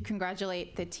wanted to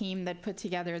congratulate the team that put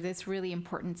together this really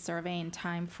important survey in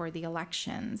time for the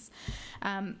elections.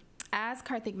 As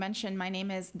Karthik mentioned, my name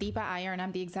is Deepa Iyer, and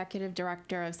I'm the Executive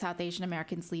Director of South Asian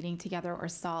Americans Leading Together, or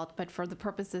SALT. But for the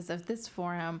purposes of this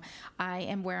forum, I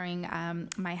am wearing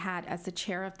my hat as the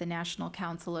chair of the National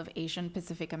Council of Asian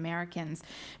Pacific Americans,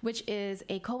 which is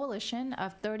a coalition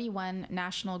of 31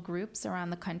 national groups around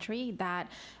the country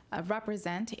that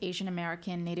represent Asian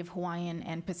American, Native Hawaiian,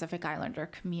 and Pacific Islander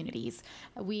communities.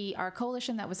 We are a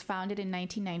coalition that was founded in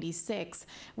 1996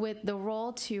 with the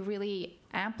role to really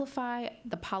amplify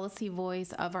the policy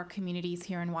voice of our communities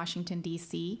here in Washington,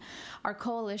 D.C. Our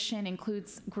coalition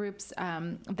includes groups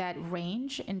that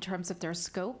range in terms of their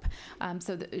scope.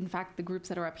 In fact, the groups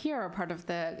that are up here are part of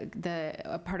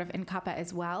part of NCAPA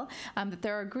as well. But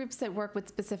there are groups that work with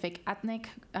specific ethnic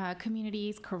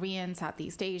communities: Korean,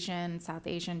 Southeast Asian, South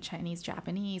Asian, Chinese,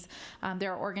 Japanese.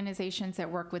 There are organizations that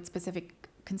work with specific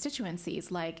constituencies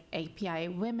like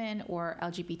AAPI women or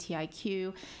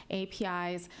LGBTIQ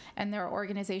APIs, and there are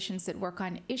organizations that work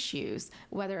on issues,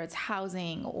 whether it's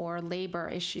housing or labor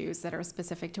issues that are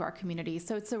specific to our communities.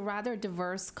 So it's a rather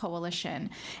diverse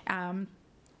coalition. And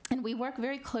we work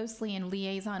very closely in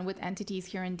liaison with entities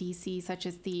here in D.C., such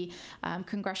as the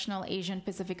Congressional Asian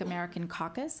Pacific American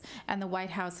Caucus and the White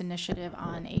House Initiative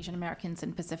on Asian Americans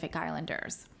and Pacific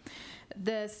Islanders.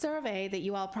 The survey that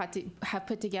you all have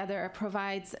put together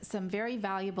provides some very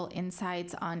valuable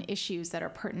insights on issues that are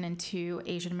pertinent to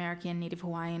Asian American, Native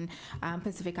Hawaiian,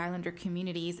 Pacific Islander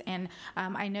communities. And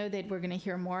I know that we're going to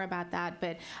hear more about that,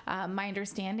 but my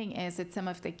understanding is that some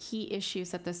of the key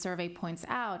issues that the survey points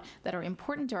out that are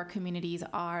important to our communities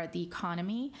are the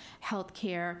economy,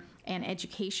 healthcare, and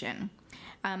education.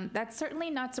 That's certainly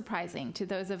not surprising to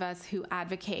those of us who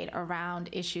advocate around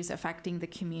issues affecting the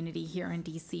community here in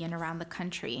D.C. and around the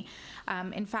country.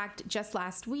 In fact, just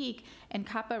last week,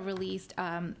 NCAPA released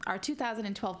our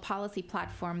 2012 policy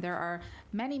platform. There are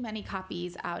many, many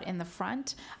copies out in the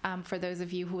front for those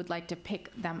of you who would like to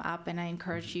pick them up, and I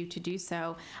encourage you to do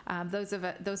so. Those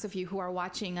of you who are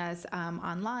watching us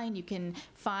online, you can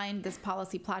find this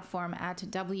policy platform at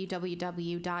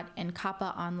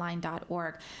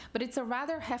www.ncapaonline.org. But it's a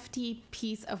rather hefty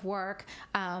piece of work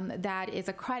that is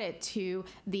a credit to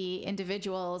the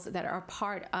individuals that are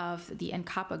part of the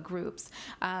NCAPA groups.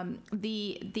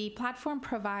 The platform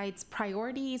provides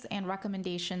priorities and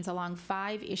recommendations along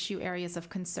 5 issue areas of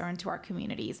concern to our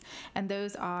communities, and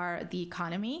those are the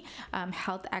economy,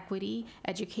 health equity,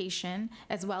 education,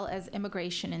 as well as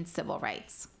immigration and civil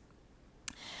rights.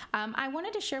 I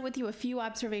wanted to share with you a few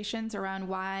observations around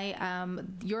why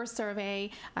your survey,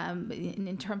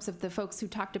 in terms of the folks who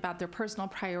talked about their personal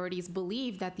priorities,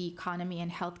 believe that the economy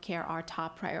and healthcare are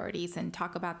top priorities, and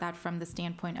talk about that from the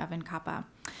standpoint of NCAPA.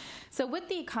 So with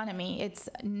the economy, it's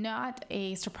not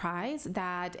a surprise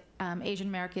that Asian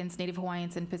Americans, Native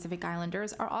Hawaiians, and Pacific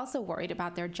Islanders are also worried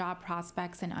about their job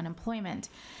prospects and unemployment.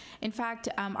 In fact,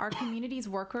 our community's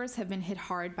workers have been hit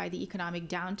hard by the economic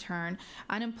downturn.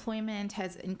 Unemployment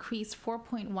has increased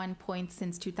 4.1 points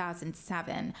since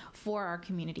 2007 for our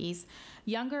communities.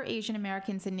 Younger Asian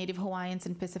Americans and Native Hawaiians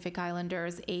and Pacific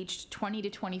Islanders aged 20 to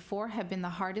 24 have been the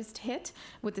hardest hit,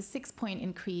 with a 6-point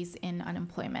increase in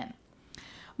unemployment.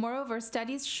 Moreover,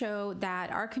 studies show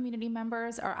that our community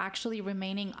members are actually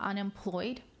remaining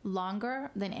unemployed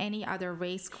longer than any other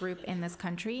race group in this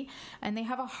country, and they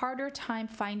have a harder time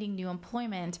finding new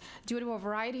employment due to a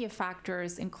variety of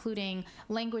factors, including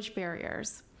language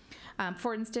barriers.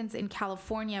 For instance, in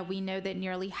California, we know that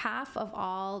nearly half of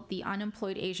all the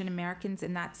unemployed Asian Americans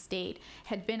in that state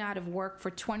had been out of work for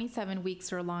 27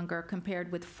 weeks or longer,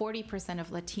 compared with 40%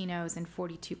 of Latinos and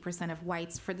 42% of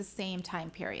whites for the same time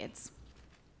periods.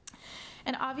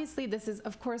 And obviously, this is,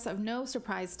 of course, of no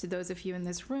surprise to those of you in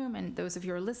this room and those of you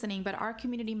who are listening, but our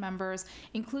community members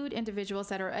include individuals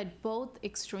that are at both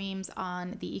extremes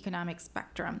on the economic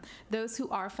spectrum, those who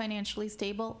are financially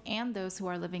stable and those who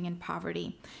are living in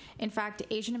poverty. In fact,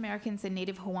 Asian Americans and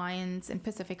Native Hawaiians and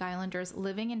Pacific Islanders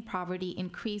living in poverty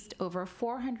increased over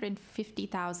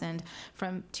 450,000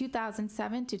 from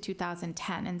 2007 to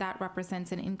 2010, and that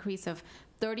represents an increase of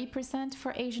 30%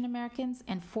 for Asian Americans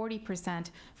and 40%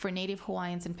 for Native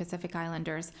Hawaiians and Pacific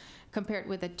Islanders, compared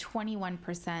with a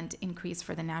 21% increase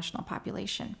for the national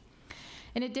population.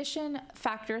 In addition,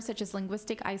 factors such as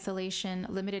linguistic isolation,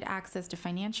 limited access to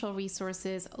financial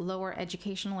resources, lower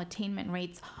educational attainment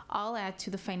rates all add to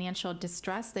the financial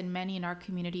distress that many in our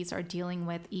communities are dealing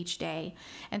with each day.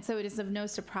 And so it is of no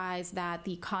surprise that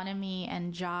the economy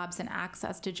and jobs and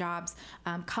access to jobs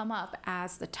come up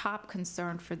as the top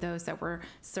concern for those that were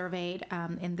surveyed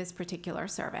in this particular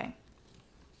survey.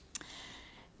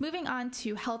 Moving on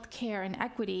to healthcare and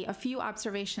equity, a few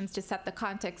observations to set the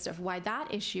context of why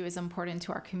that issue is important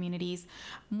to our communities.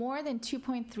 More than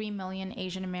 2.3 million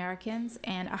Asian Americans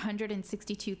and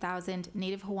 162,000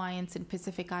 Native Hawaiians and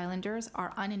Pacific Islanders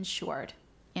are uninsured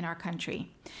in our country.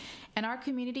 And our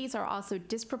communities are also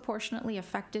disproportionately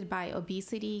affected by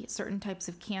obesity, certain types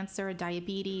of cancer,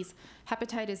 diabetes,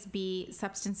 hepatitis B,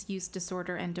 substance use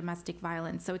disorder, and domestic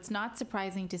violence. So it's not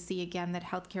surprising to see again that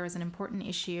healthcare is an important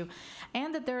issue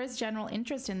and that there is general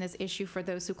interest in this issue for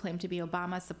those who claim to be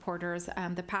Obama supporters.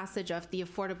 The passage of the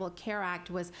Affordable Care Act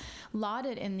was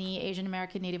lauded in the Asian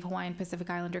American, Native Hawaiian, Pacific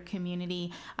Islander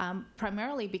community,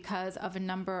 primarily because of a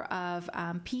number of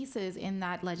pieces in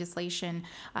that legislation.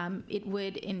 It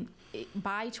would,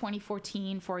 by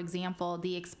 2014, for example,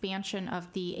 the expansion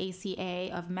of the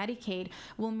ACA of Medicaid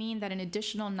will mean that an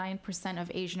additional 9% of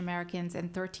Asian Americans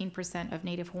and 13% of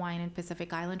Native Hawaiian and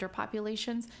Pacific Islander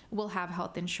populations will have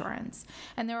health insurance.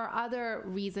 And there are other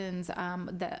reasons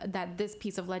that this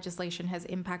piece of legislation has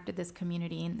impacted this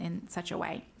community in such a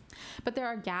way. But there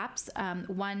are gaps.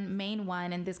 One main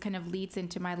one, and this kind of leads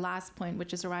into my last point,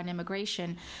 which is around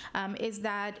immigration, is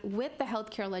that with the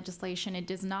healthcare legislation, it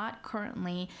does not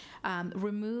currently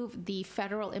remove the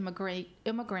federal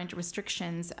immigrant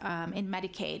restrictions in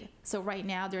Medicaid. So right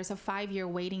now, there's a 5-year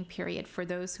waiting period for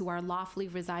those who are lawfully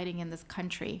residing in this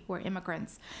country, who are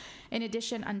immigrants. In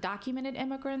addition, undocumented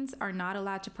immigrants are not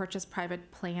allowed to purchase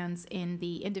private plans in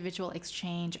the individual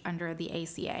exchange under the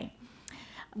ACA.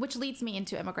 Which leads me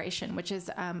into immigration, which is,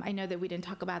 I know that we didn't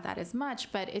talk about that as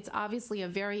much, but it's obviously a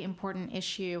very important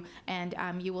issue, and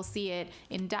you will see it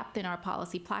in depth in our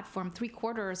policy platform.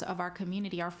 3/4 of our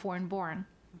community are foreign-born.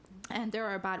 And there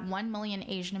are about 1 million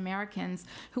Asian Americans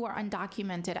who are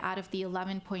undocumented out of the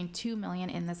 11.2 million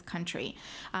in this country.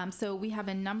 So we have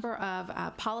a number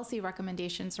of policy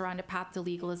recommendations around a path to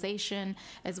legalization,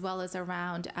 as well as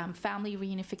around family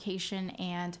reunification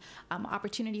and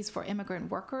opportunities for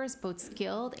immigrant workers, both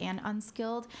skilled and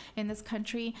unskilled in this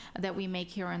country, that we make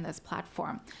here on this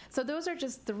platform. So those are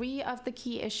just 3 of the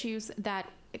key issues that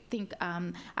I think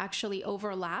actually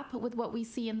overlap with what we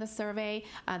see in the survey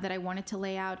that I wanted to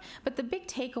lay out. But the big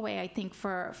takeaway, I think,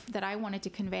 that I wanted to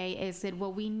convey is that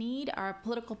what we need our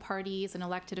political parties and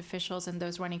elected officials and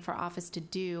those running for office to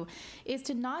do is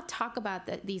to not talk about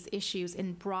these issues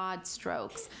in broad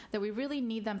strokes, that we really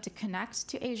need them to connect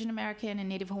to Asian American and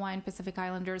Native Hawaiian Pacific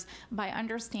Islanders by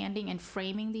understanding and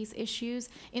framing these issues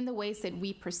in the ways that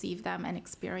we perceive them and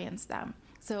experience them.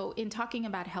 So in talking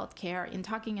about healthcare, in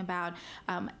talking about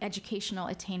educational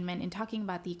attainment, in talking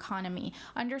about the economy,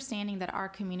 understanding that our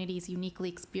communities uniquely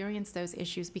experience those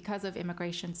issues because of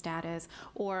immigration status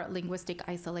or linguistic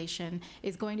isolation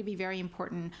is going to be very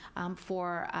important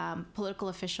for political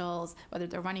officials, whether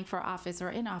they're running for office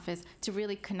or in office, to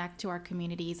really connect to our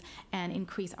communities and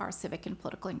increase our civic and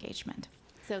political engagement.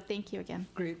 So thank you again.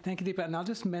 Great. Thank you, Deepa. And I'll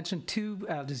just mention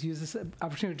I'll just use this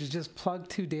opportunity to just plug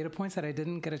 2 data points that I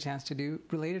didn't get a chance to do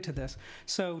related to this.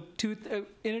 So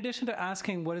in addition to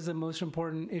asking what is the most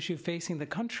important issue facing the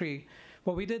country,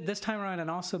 what we did this time around and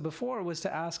also before was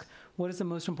to ask what is the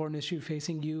most important issue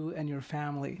facing you and your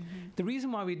family. Mm-hmm. The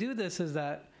reason why we do this is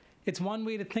that it's one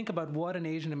way to think about what an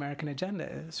Asian American agenda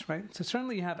is, right? So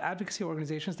certainly you have advocacy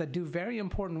organizations that do very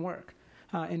important work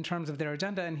in terms of their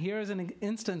agenda. And here is an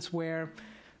instance where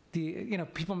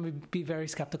people may be very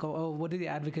skeptical. Oh, what do the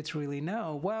advocates really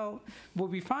know? Well, what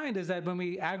we find is that when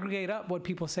we aggregate up what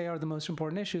people say are the most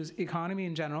important issues, economy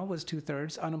in general was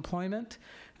 2/3, unemployment,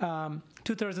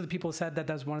 2/3 of the people said that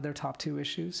that's one of their top 2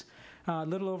 issues. A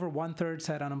little over 1/3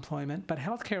 said unemployment, but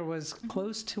healthcare was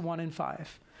close to 1 in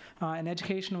 5, and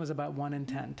education was about 1 in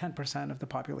 10% of the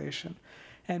population.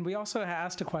 And we also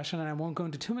asked a question, and I won't go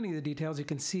into too many of the details. You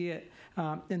can see it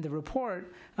in the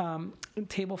report,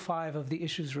 table 5 of the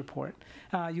issues report.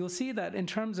 You'll see that in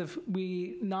terms of,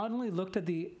 we not only looked at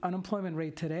the unemployment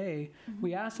rate today,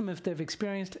 we asked them if they've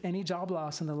experienced any job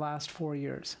loss in the last 4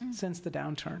 years since the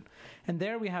downturn. And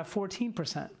there we have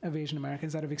 14% of Asian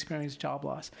Americans that have experienced job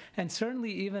loss. And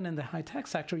certainly even in the high-tech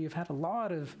sector, you've had a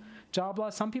lot of job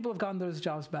loss. Some people have gotten those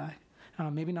jobs back.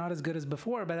 Maybe not as good as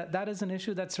before, but that is an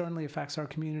issue that certainly affects our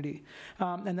community.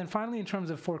 And then finally, in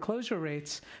terms of foreclosure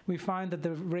rates, we find that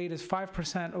the rate is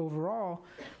 5% overall,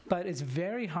 but it's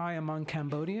very high among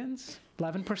Cambodians,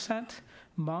 11%,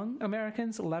 Hmong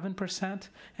Americans, 11%,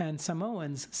 and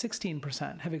Samoans,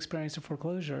 16%, have experienced a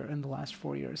foreclosure in the last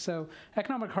 4 years. So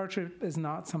economic hardship is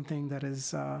not something that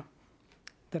is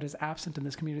absent in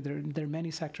this community. There are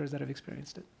many sectors that have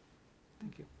experienced it.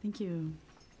 Thank you. Thank you.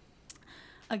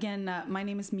 Again, my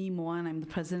name is Mi Moa, and I'm the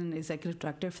President and Executive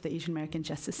Director for the Asian American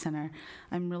Justice Center.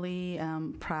 I'm really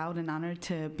proud and honored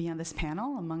to be on this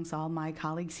panel amongst all my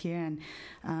colleagues here,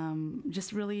 and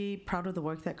just really proud of the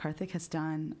work that Karthik has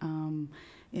done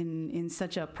in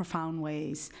such a profound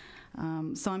ways.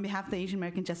 So on behalf of the Asian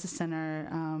American Justice Center,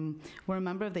 we're a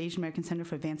member of the Asian American Center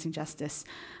for Advancing Justice.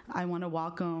 I want to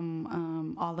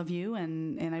welcome all of you,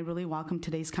 and I really welcome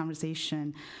today's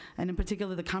conversation, and in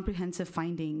particular the comprehensive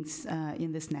findings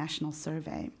in this national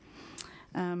survey.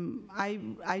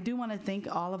 I do want to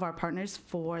thank all of our partners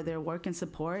for their work and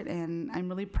support, and I'm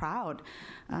really proud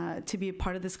to be a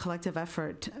part of this collective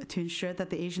effort to ensure that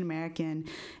the Asian American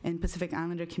and Pacific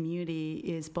Islander community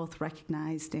is both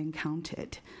recognized and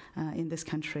counted in this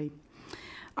country.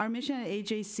 Our mission at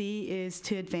AJC is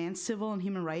to advance civil and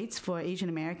human rights for Asian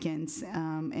Americans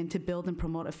and to build and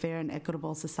promote a fair and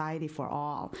equitable society for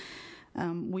all.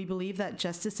 We believe that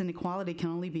justice and equality can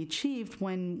only be achieved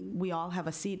when we all have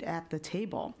a seat at the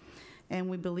table. And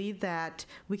we believe that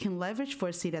we can leverage for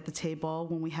a seat at the table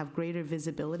when we have greater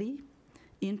visibility,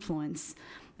 influence,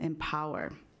 and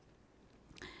power.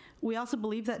 We also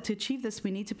believe that to achieve this,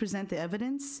 we need to present the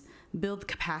evidence, build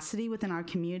capacity within our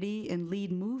community, and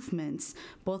lead movements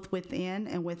both within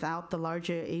and without the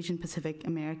larger Asian Pacific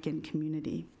American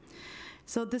community.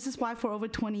 So this is why for over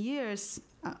 20 years,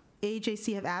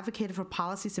 AJC have advocated for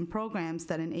policies and programs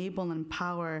that enable and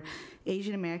empower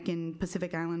Asian American,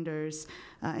 Pacific Islanders,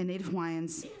 and Native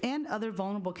Hawaiians, and other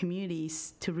vulnerable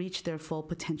communities to reach their full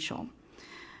potential.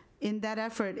 In that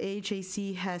effort,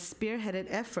 AJC has spearheaded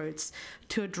efforts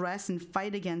to address and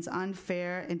fight against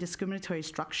unfair and discriminatory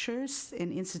structures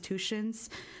and institutions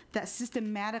that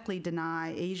systematically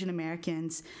deny Asian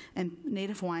Americans and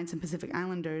Native Hawaiians and Pacific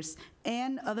Islanders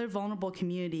and other vulnerable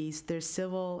communities their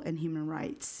civil and human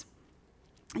rights.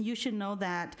 You should know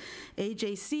that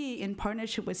AJC, in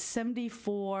partnership with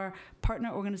 74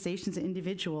 partner organizations and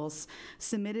individuals,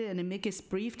 submitted an amicus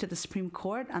brief to the Supreme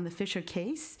Court on the Fisher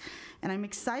case. And I'm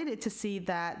excited to see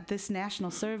that this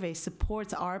national survey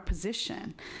supports our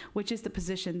position, which is the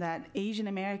position that Asian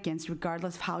Americans,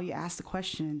 regardless of how you ask the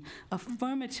question,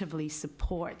 affirmatively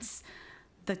supports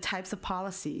the types of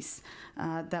policies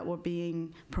that were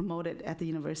being promoted at the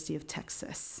University of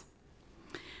Texas.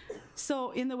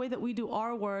 So in the way that we do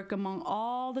our work, among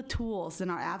all the tools in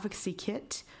our advocacy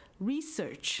kit,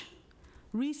 research,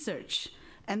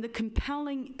 and the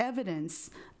compelling evidence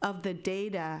of the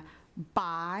data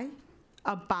by,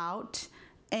 about,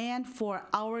 and for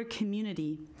our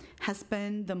community has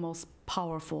been the most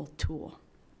powerful tool.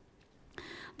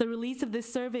 The release of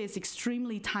this survey is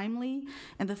extremely timely,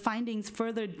 and the findings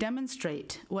further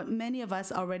demonstrate what many of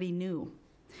us already knew,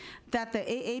 that the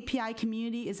AAPI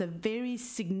community is a very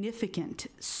significant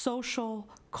social,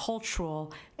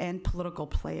 cultural, and political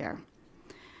player.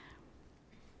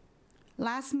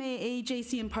 Last May,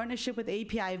 AJC, in partnership with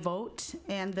API Vote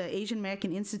and the Asian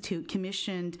American Institute,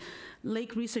 commissioned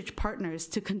Lake Research Partners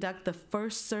to conduct the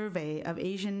first survey of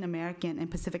Asian American and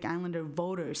Pacific Islander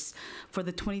voters for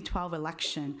the 2012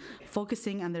 election,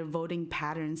 focusing on their voting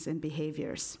patterns and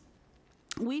behaviors.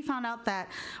 We found out that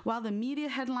while the media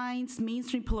headlines,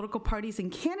 mainstream political parties,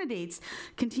 and candidates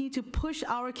continue to push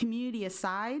our community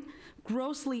aside,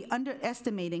 grossly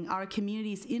underestimating our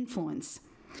community's influence,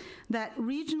 that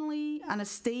regionally, on a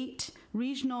state,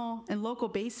 regional, and local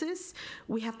basis,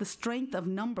 we have the strength of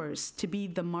numbers to be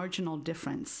the marginal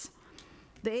difference.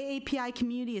 The AAPI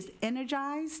community is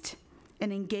energized,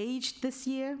 and engaged this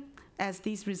year, as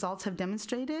these results have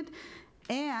demonstrated,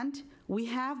 and we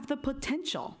have the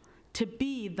potential to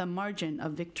be the margin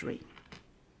of victory.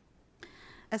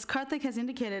 As Karthik has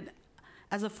indicated,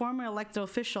 as a former elected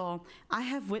official, I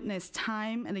have witnessed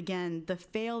time and again the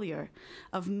failure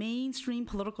of mainstream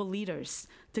political leaders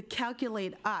to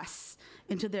calculate us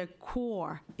into their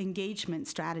core engagement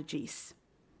strategies.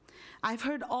 I've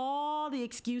heard all the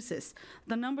excuses.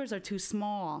 The numbers are too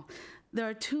small. There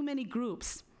are too many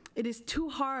groups. It is too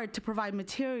hard to provide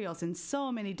materials in so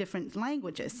many different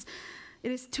languages.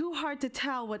 It is too hard to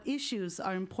tell what issues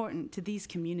are important to these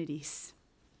communities.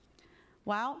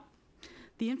 Well,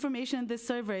 the information in this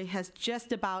survey has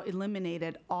just about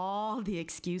eliminated all the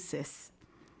excuses.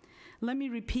 Let me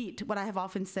repeat what I have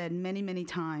often said many, many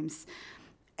times.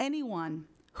 Anyone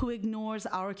who ignores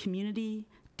our community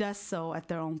does so at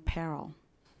their own peril.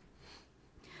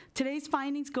 Today's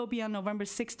findings go beyond November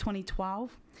 6,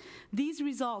 2012. These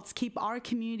results keep our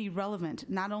community relevant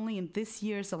not only in this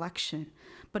year's election,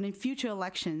 but in future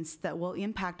elections that will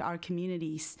impact our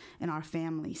communities and our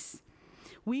families.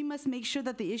 We must make sure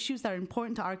that the issues that are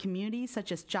important to our communities,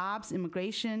 such as jobs,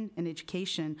 immigration, and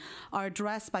education, are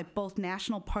addressed by both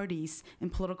national parties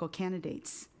and political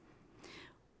candidates.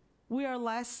 We are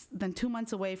less than 2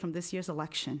 months away from this year's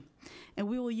election, and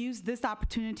we will use this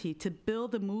opportunity to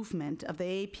build the movement of the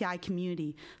AAPI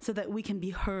community so that we can be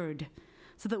heard,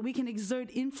 so that we can exert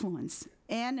influence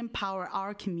and empower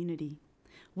our community.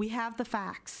 We have the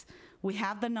facts, we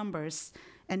have the numbers,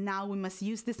 and now we must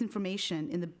use this information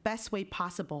in the best way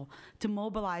possible to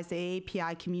mobilize the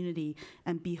AAPI community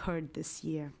and be heard this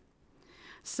year.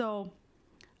 So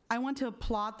I want to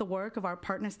applaud the work of our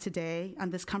partners today on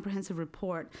this comprehensive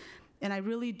report, and I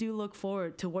really do look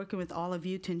forward to working with all of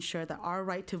you to ensure that our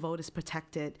right to vote is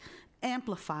protected,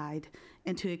 amplified,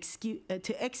 and to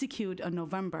execute on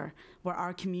November, where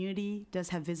our community does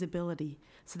have visibility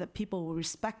so that people will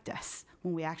respect us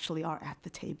when we actually are at the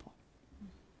table.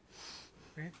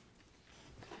 Great.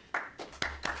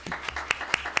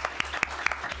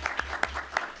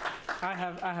 I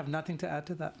have nothing to add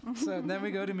to that. So then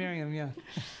we go to Miriam, yeah.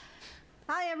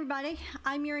 Hi, everybody.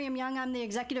 I'm Miriam Young. I'm the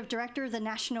Executive Director of the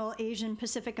National Asian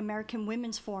Pacific American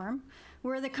Women's Forum.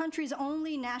 We're the country's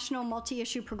only national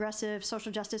multi-issue progressive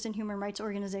social justice and human rights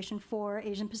organization for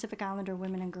Asian Pacific Islander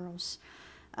women and girls.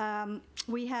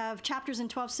 We have chapters in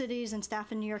 12 cities and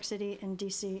staff in New York City and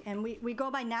DC, and we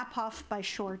go by NAPOF by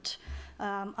short.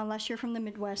 Unless you're from the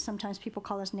Midwest, sometimes people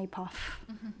call us NAPOF.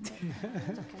 That's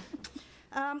okay.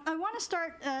 I want to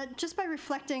start just by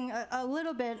reflecting a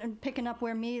little bit and picking up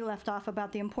where me left off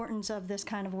about the importance of this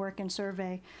kind of work and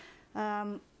survey.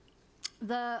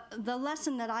 The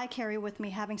lesson that I carry with me,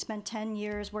 having spent 10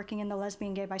 years working in the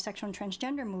lesbian, gay, bisexual, and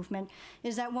transgender movement,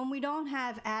 is that when we don't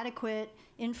have adequate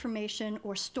information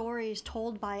or stories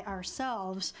told by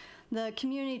ourselves, the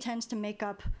community tends to make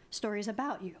up stories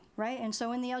about you, right? And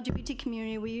so in the LGBT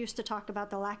community, we used to talk about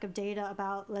the lack of data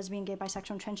about lesbian, gay,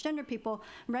 bisexual, and transgender people,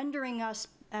 rendering us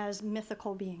as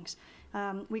mythical beings.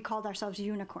 We called ourselves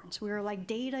unicorns. We were like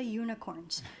data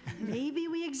unicorns. Maybe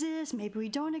we exist, maybe we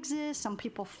don't exist. Some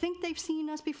people think they've seen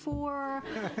us before.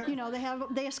 You know,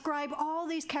 they ascribe all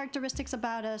these characteristics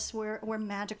about us. We're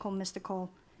magical,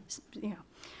 mystical, you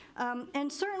know.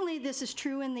 And certainly this is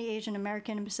true in the Asian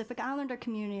American and Pacific Islander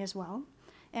community as well.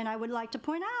 And I would like to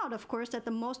point out, of course, that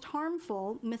the most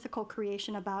harmful mythical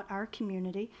creation about our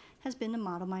community has been the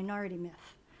model minority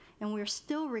myth. And we're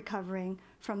still recovering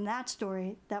from that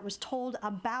story that was told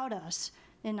about us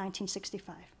in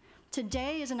 1965.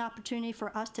 Today is an opportunity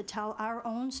for us to tell our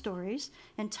own stories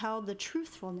and tell the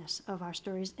truthfulness of our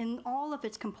stories in all of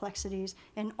its complexities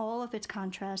and all of its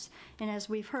contrasts. And as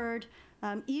we've heard,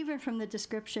 even from the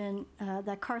description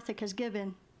that Karthik has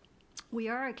given, we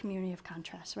are a community of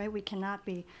contrasts, right? We cannot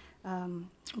be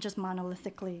just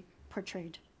monolithically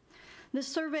portrayed. This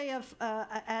survey of,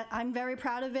 I'm very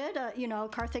proud of it. You know,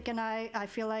 Karthik and I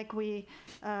feel like we,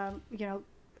 you know,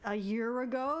 a year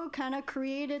ago kind of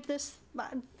created this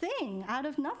thing out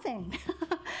of nothing.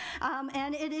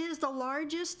 And it is the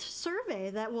largest survey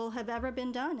that will have ever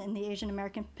been done in the Asian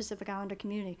American Pacific Islander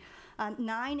community.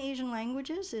 9 Asian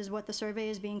languages is what the survey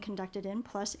is being conducted in,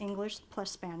 plus English,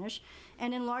 plus Spanish,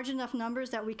 and in large enough numbers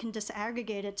that we can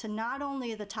disaggregate it to not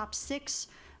only the top 6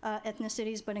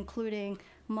 ethnicities, but including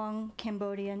Hmong,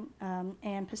 Cambodian,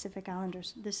 and Pacific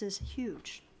Islanders. This is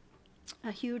huge,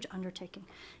 a huge undertaking.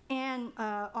 And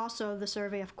also the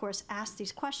survey, of course, asks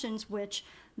these questions which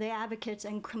the advocates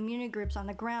and community groups on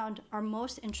the ground are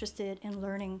most interested in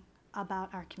learning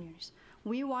about our communities.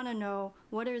 We want to know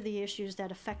what are the issues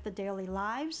that affect the daily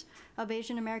lives of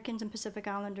Asian Americans and Pacific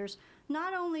Islanders,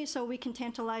 not only so we can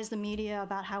tantalize the media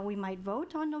about how we might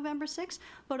vote on November 6th,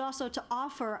 but also to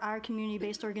offer our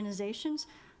community-based organizations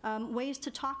ways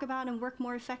to talk about and work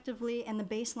more effectively and the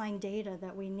baseline data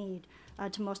that we need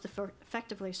to most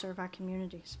effectively serve our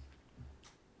communities.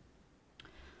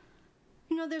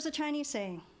 You know, there's a Chinese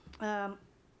saying,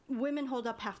 women hold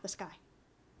up half the sky,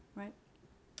 right?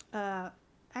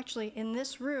 Actually, in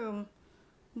this room,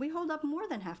 we hold up more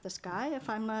than half the sky, if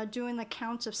I'm doing the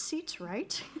counts of seats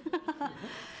right.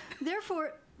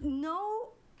 Therefore, no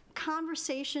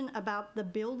conversation about the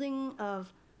building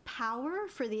of power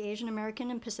for the Asian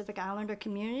American and Pacific Islander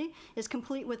community is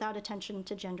complete without attention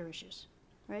to gender issues,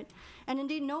 right? And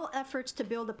indeed, no efforts to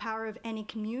build the power of any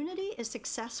community is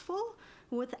successful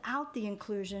without the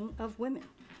inclusion of women.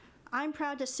 I'm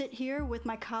proud to sit here with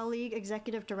my colleague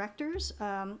executive directors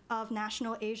of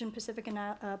national Asian Pacific and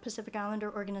Pacific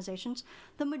Islander organizations,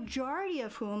 the majority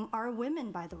of whom are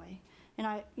women, by the way. And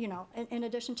I, you know, in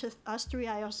addition to us three,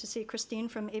 I also see Christine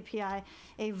from API,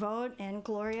 AVOTE, and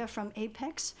Gloria from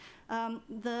Apex.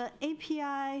 The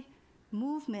API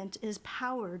movement is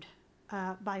powered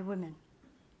by women.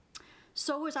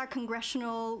 So is our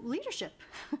congressional leadership.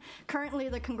 Currently,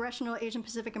 the Congressional Asian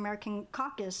Pacific American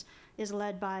Caucus is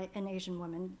led by an Asian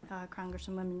woman,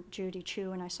 Congresswoman Judy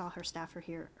Chu, and I saw her staffer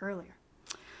here earlier.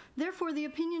 Therefore, the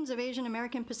opinions of Asian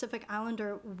American Pacific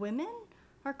Islander women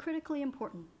are critically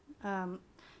important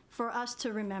for us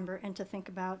to remember and to think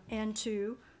about, and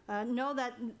to know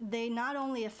that they not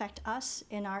only affect us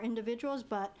in our individuals,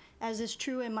 but as is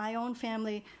true in my own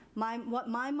family, what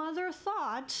my mother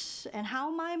thought and how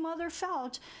my mother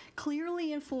felt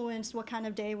clearly influenced what kind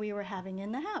of day we were having in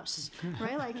the house,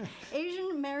 right? Like,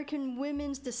 Asian American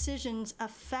women's decisions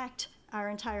affect our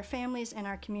entire families and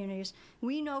our communities.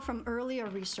 We know from earlier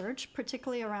research,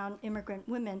 particularly around immigrant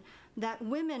women, that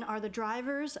women are the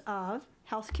drivers of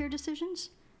healthcare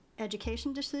decisions,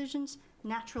 education decisions,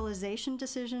 naturalization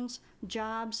decisions,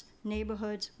 jobs,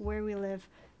 neighborhoods, where we live.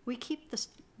 We keep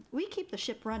the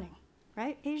ship running,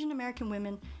 right? Asian American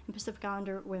women and Pacific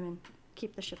Islander women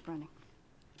keep the ship running.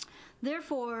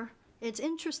 Therefore, it's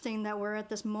interesting that we're at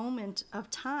this moment of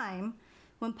time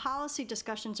when policy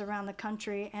discussions around the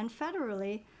country and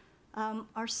federally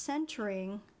are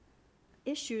centering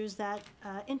issues that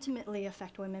intimately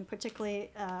affect women, particularly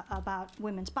about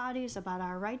women's bodies, about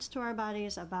our rights to our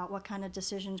bodies, about what kind of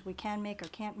decisions we can make or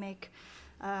can't make.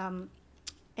 And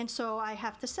so I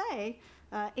have to say,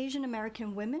 Asian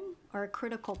American women are a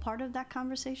critical part of that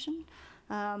conversation,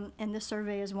 and this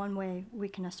survey is one way we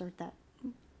can assert that.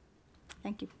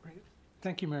 Thank you. Great.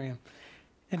 Thank you, Miriam.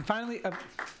 And finally,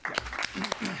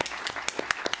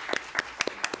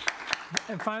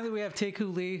 we have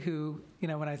Taeku Lee, who, you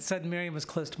know, when I said Miriam was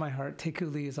close to my heart,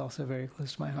 Taeku Lee is also very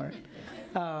close to my heart.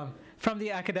 From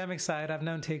the academic side, I've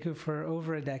known Taeku for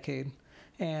over a decade,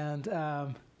 and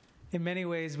in many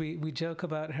ways, we joke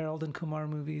about Harold and Kumar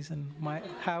movies and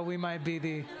how we might be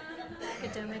the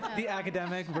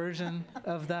academic version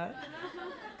of that.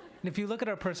 And if you look at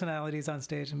our personalities on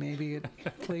stage, maybe it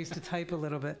plays to type a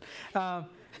little bit.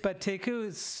 But Taeku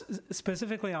is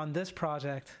specifically on this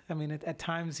project. I mean, at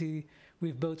times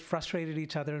we've both frustrated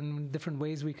each other in different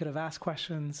ways we could have asked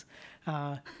questions,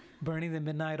 burning the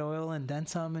midnight oil and then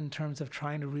some in terms of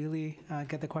trying to really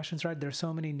get the questions right. There's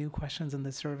so many new questions in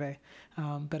this survey,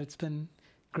 but it's been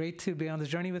great to be on this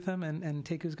journey with him. And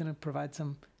Taeku's going to provide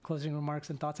some closing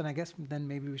remarks and thoughts. And I guess then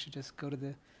maybe we should just go to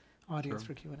the audience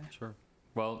for Q&A. Sure.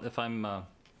 Well, if I'm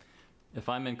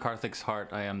in Karthik's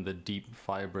heart, I am the deep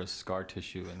fibrous scar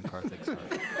tissue in Karthik's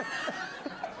heart.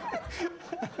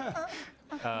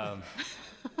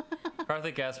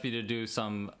 Karthik asked me to do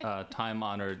some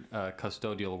time-honored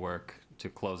custodial work to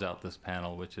close out this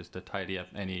panel, which is to tidy up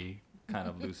any kind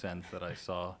of loose ends that I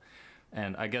saw.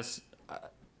 And I guess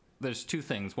there's two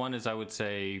things. One is I would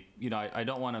say, you know, I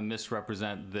don't want to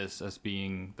misrepresent this as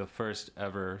being the first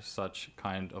ever such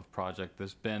kind of project.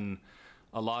 There's been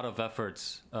a lot of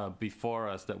efforts before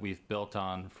us that we've built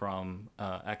on, from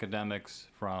academics,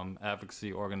 from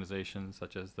advocacy organizations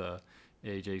such as the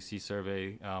AJC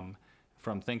survey,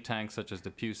 from think tanks such as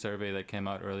the Pew survey that came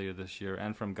out earlier this year,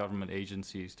 and from government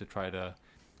agencies to try to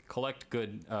collect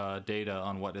good data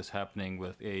on what is happening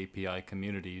with AAPI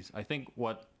communities. I think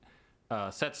what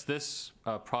sets this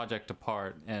project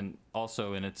apart, and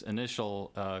also in its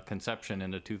initial conception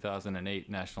in the 2008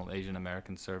 National Asian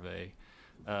American Survey,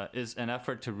 is an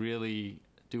effort to really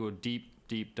do a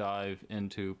deep dive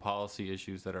into policy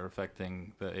issues that are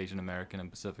affecting the Asian American and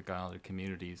Pacific Islander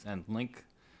communities, and link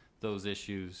those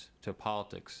issues to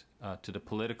politics, to the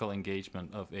political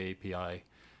engagement of AAPI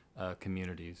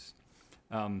communities.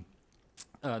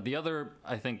 The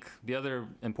other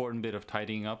important bit of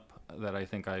tidying up that I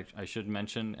think I should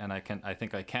mention, and I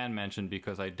think I can mention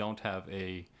because I don't have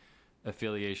a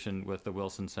affiliation with the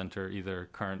Wilson Center, either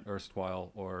current,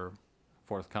 erstwhile, or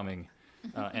forthcoming.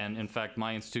 And in fact,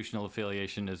 my institutional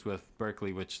affiliation is with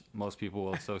Berkeley, which most people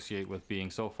will associate with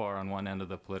being so far on one end of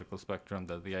the political spectrum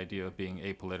that the idea of being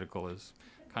apolitical is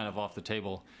kind of off the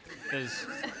table.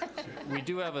 We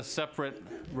do have a separate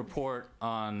report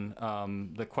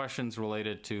on the questions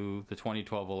related to the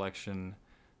 2012 election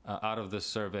out of this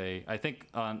survey. I think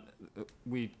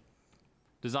we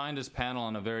designed this panel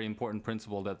on a very important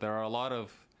principle that there are a lot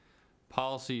of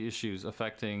policy issues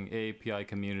affecting AAPI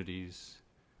communities: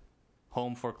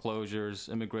 home foreclosures,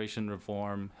 immigration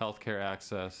reform, healthcare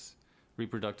access,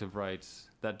 reproductive rights,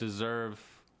 that deserve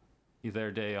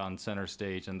their day on center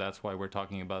stage, and that's why we're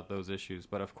talking about those issues.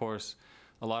 But of course,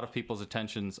 a lot of people's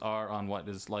attentions are on what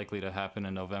is likely to happen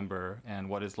in November, and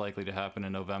what is likely to happen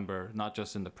in November, not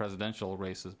just in the presidential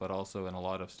races, but also in a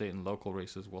lot of state and local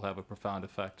races, will have a profound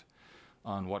effect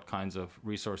on what kinds of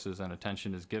resources and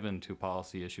attention is given to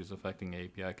policy issues affecting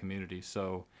AAPI communities.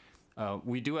 So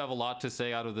we do have a lot to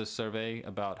say out of this survey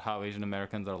about how Asian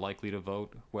Americans are likely to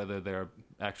vote, whether they're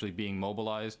actually being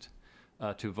mobilized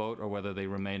to vote or whether they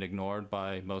remain ignored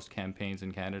by most campaigns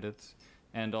and candidates,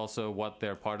 and also what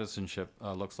their partisanship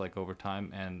looks like over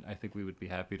time. And I think we would be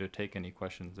happy to take any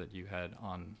questions that you had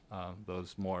on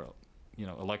those more,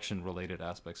 election-related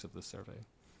aspects of the survey.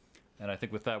 And I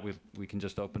think with that, we can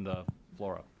just open the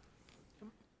floor up.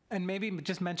 And maybe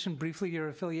just mention briefly your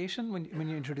affiliation when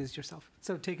you introduce yourself.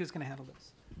 So Teku's going to handle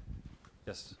this.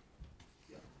 Yes.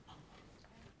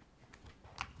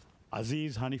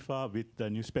 Aziz Hanifa with the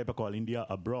newspaper called India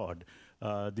Abroad.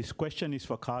 This question is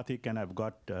for Karthik, and I've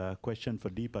got a question for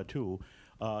Deepa too.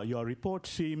 Your report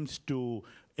seems to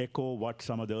echo what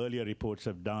some of the earlier reports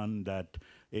have done, that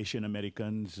Asian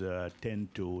Americans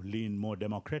tend to lean more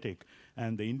democratic,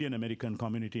 and the Indian American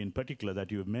community in particular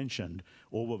that you've mentioned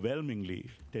overwhelmingly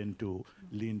tend to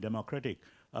lean democratic.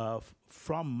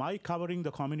 From my covering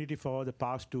the community for the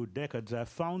past 2 decades, I've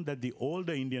found that the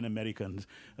older Indian Americans,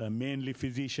 mainly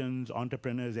physicians,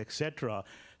 entrepreneurs, etc.,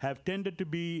 have tended to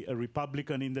be a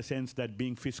Republican in the sense that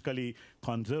being fiscally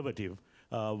conservative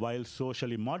while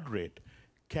socially moderate.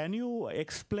 Can you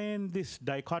explain this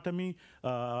dichotomy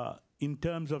in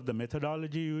terms of the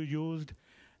methodology you used?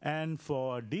 And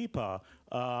for Deepa,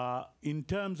 in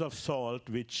terms of SALT,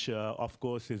 which of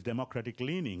course is democratic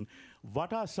leaning,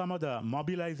 what are some of the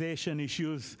mobilization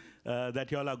issues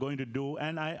that y'all are going to do?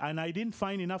 And I didn't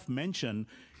find enough mention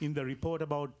in the report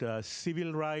about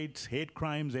civil rights, hate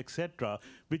crimes, etc.,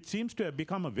 which seems to have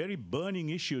become a very burning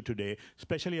issue today,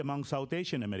 especially among South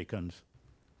Asian Americans.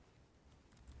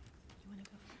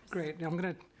 Great. I'm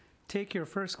going to take your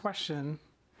first question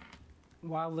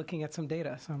while looking at some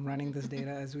data. So I'm running this data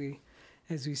as we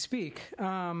speak.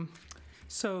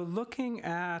 So looking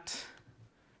at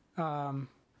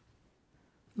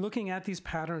these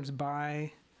patterns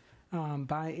by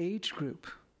age group,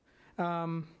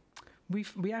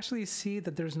 we actually see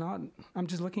that there's not. I'm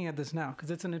just looking at this now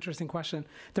because it's an interesting question.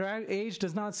 Their age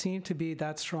does not seem to be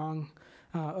that strong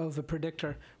of a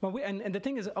predictor. Well, and the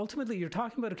thing is, ultimately, you're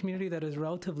talking about a community that is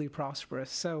relatively prosperous.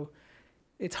 So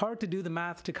it's hard to do the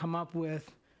math to come up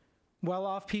with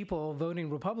well-off people voting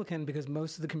Republican because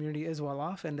most of the community is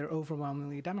well-off and they're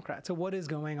overwhelmingly Democrat. So what is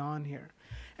going on here?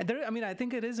 And I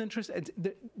think it is interesting.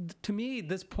 To me,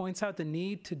 this points out the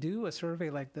need to do a survey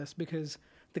like this because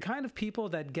the kind of people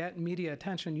that get media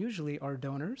attention usually are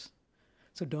donors.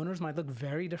 So donors might look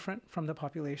very different from the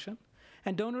population.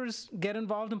 And donors get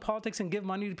involved in politics and give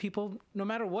money to people no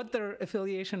matter what their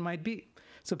affiliation might be.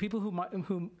 So people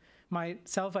who might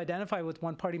self-identify with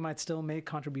one party might still make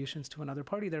contributions to another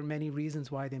party. There are many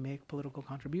reasons why they make political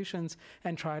contributions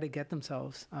and try to get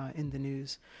themselves in the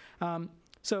news.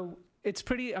 So it's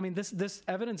pretty, this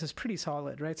evidence is pretty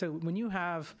solid, right? So when you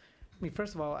have,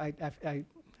 first of all,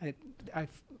 I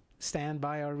stand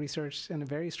by our research in a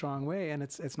very strong way, and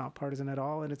it's not partisan at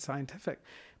all, and it's scientific.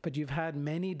 But you've had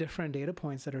many different data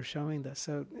points that are showing this.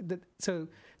 So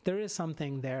there is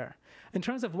something there. In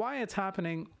terms of why it's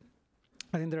happening,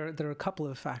 I think there are a couple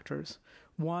of factors.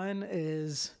 One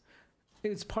is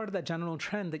it's part of that general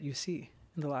trend that you see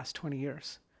in the last 20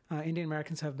 years. Indian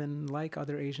Americans have been like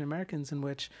other Asian Americans in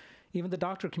which even the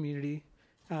doctor community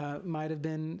might have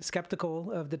been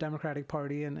skeptical of the Democratic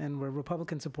Party and were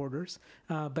Republican supporters,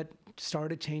 but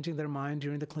started changing their mind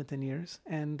during the Clinton years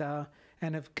and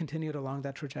have continued along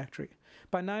that trajectory.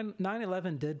 But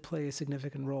 9/11 did play a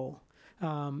significant role.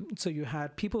 So you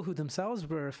had people who themselves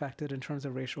were affected in terms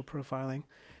of racial profiling,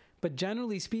 But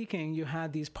generally speaking, you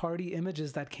had these party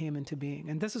images that came into being.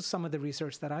 And this is some of the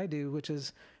research that I do, which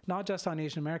is not just on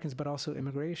Asian Americans, but also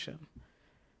immigration.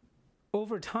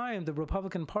 Over time, the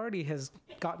Republican Party has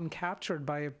gotten captured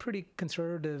by a pretty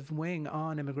conservative wing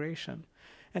on immigration.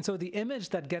 And so the image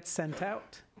that gets sent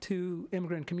out to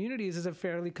immigrant communities is a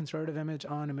fairly conservative image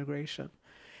on immigration.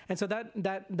 And so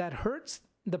that hurts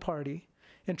the party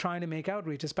in trying to make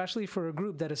outreach, especially for a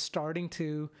group that is starting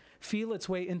to feel its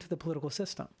way into the political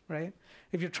system, right?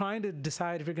 If you're trying to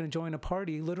decide if you're going to join a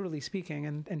party, literally speaking,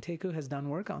 and Teku has done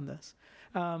work on this,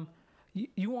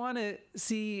 you want to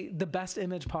see the best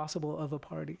image possible of a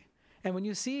party. And when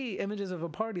you see images of a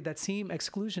party that seem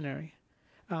exclusionary,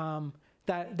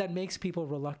 that makes people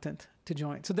reluctant to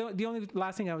join. So the only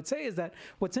last thing I would say is that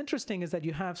what's interesting is that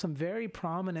you have some very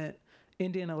prominent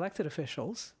Indian elected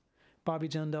officials, Bobby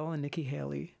Jindal and Nikki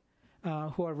Haley,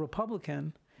 who are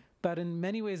Republican, but in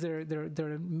many ways they're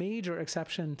a major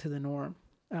exception to the norm.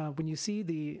 When you see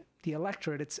the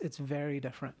electorate, it's very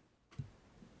different.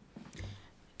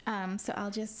 So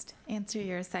I'll just answer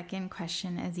your second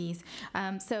question, Aziz.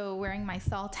 So wearing my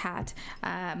SALT hat,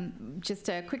 just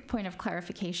a quick point of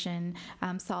clarification.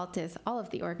 SALT is all of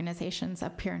the organizations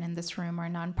up here and in this room are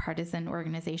nonpartisan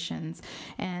organizations,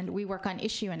 and we work on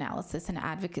issue analysis and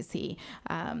advocacy.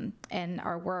 And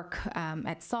our work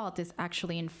at SALT is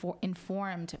actually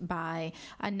informed by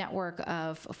a network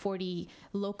of 40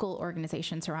 local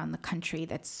organizations around the country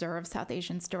that serve South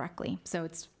Asians directly. So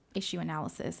it's issue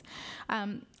analysis.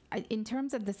 In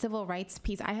terms of the civil rights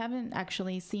piece, I haven't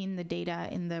actually seen the data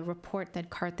in the report that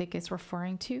Karthik is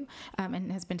referring to and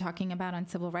has been talking about on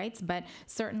civil rights, but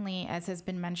certainly, as has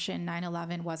been mentioned,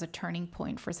 9/11 was a turning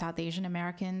point for South Asian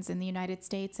Americans in the United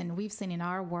States, and we've seen in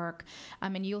our work,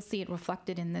 and you'll see it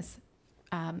reflected in this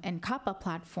and CAPA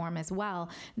platform as well,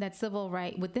 that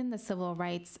within the civil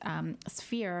rights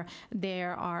sphere,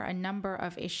 there are a number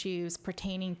of issues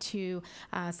pertaining to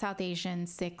South Asian,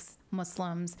 Sikhs,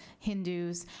 Muslims,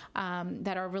 Hindus,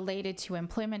 that are related to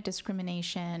employment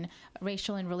discrimination,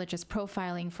 racial and religious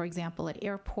profiling, for example, at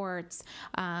airports,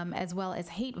 as well as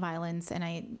hate violence. And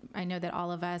I know that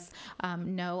all of us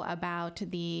know about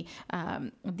the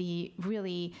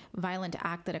really violent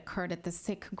act that occurred at the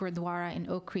Sikh Gurdwara in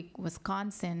Oak Creek,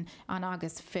 Wisconsin on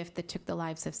August 5th that took the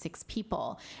lives of 6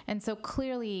 people. And so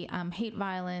clearly hate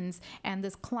violence and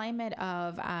this climate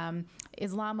of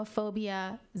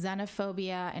Islamophobia,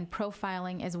 xenophobia, and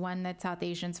profiling is one that South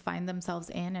Asians find themselves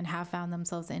in and have found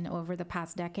themselves in over the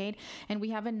past decade. And we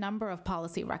have a number of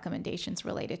policy recommendations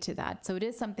related to that. So it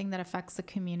is something that affects the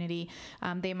community.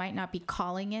 They might not be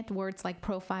calling it words like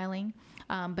profiling,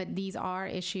 but these are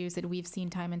issues that we've seen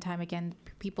time and time again.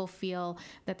 People feel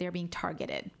that they're being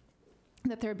targeted,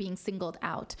 that they're being singled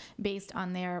out based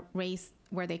on their race,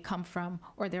 where they come from,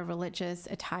 or their religious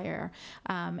attire.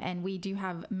 And we do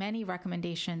have many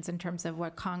recommendations in terms of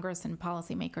what Congress and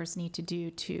policymakers need to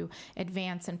do to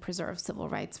advance and preserve civil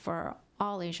rights for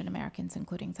all Asian Americans,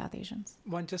 including South Asians.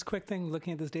 One just quick thing,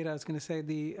 looking at this data, I was going to say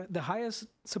the highest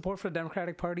support for the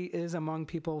Democratic Party is among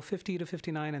people 50 to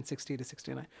 59 and 60 to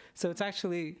 69. So it's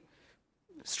actually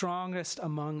strongest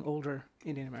among older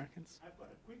Indian Americans. I've got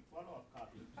a quick follow-up,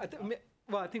 Karthik.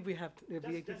 Well, I think we have to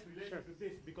be just related to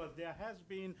this, because there has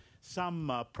been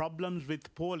some problems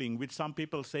with polling, with some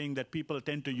people saying that people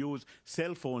tend to use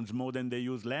cell phones more than they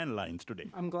use landlines today.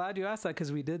 I'm glad you asked that,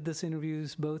 because we did this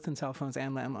interviews both in cell phones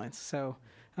and landlines. So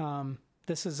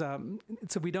this is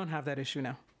so we don't have that issue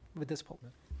now with this poll.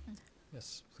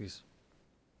 Yes, please.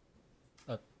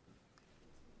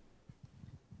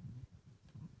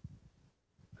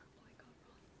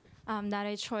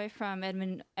 Nade Choi from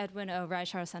Edwin O.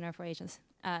 Reichar Center for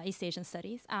East Asian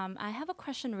Studies. I have a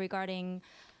question regarding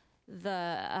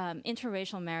the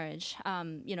interracial marriage.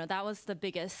 That was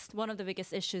one of the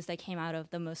biggest issues that came out of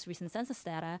the most recent census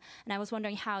data. And I was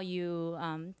wondering how you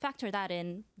factor that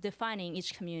in defining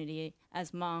each community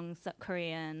as Hmong,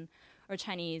 Korean, or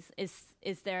Chinese.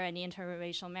 Is there any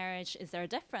interracial marriage? Is there a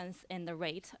difference in the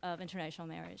rate of interracial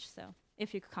marriage? So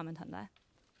if you could comment on that.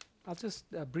 I'll just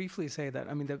briefly say that,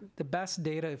 I mean, the best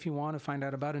data, if you want to find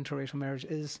out about interracial marriage,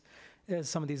 is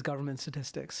some of these government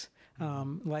statistics,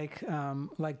 like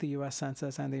the U.S.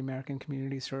 Census and the American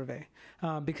Community Survey.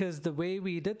 Because the way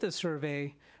we did the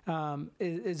survey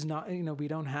is not, we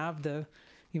don't have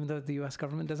even though the U.S.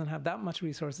 government doesn't have that much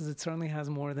resources, it certainly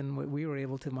has more than what we were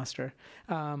able to muster.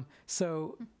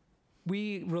 So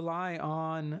we rely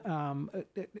on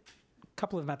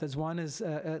couple of methods. One is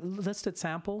a listed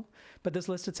sample, but this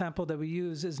listed sample that we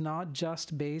use is not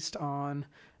just based on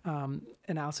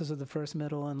analysis of the first,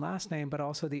 middle, and last name, but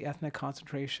also the ethnic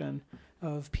concentration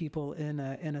of people in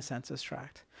a census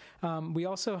tract. We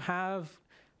also have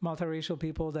multiracial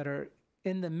people that are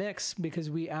in the mix because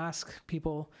we ask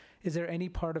people, is there any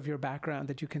part of your background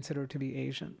that you consider to be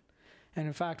Asian? And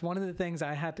in fact, one of the things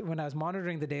I had to, when I was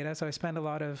monitoring the data, so I spend a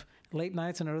lot of late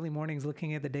nights and early mornings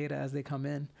looking at the data as they come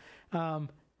in.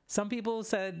 Some people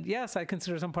said, yes, I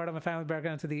consider some part of my family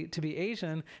background to be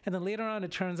Asian. And then later on,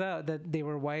 it turns out that they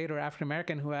were white or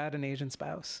African-American who had an Asian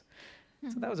spouse.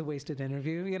 So that was a wasted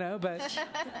interview, you know, but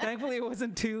thankfully it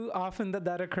wasn't too often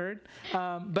that occurred.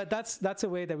 But that's a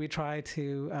way that we try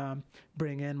to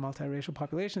bring in multiracial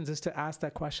populations, is to ask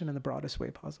that question in the broadest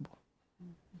way possible.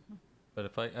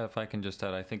 But if I can just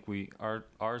add, I think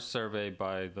our survey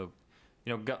by the,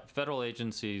 federal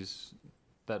agencies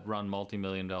that run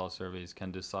multi-million-dollar surveys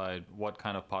can decide what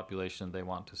kind of population they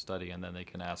want to study, and then they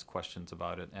can ask questions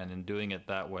about it. And in doing it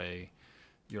that way,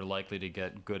 you're likely to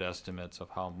get good estimates of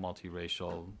how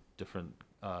multiracial different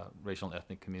racial and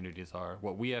ethnic communities are.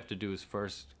 What we have to do is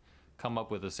first come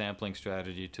up with a sampling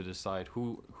strategy to decide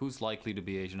who's likely to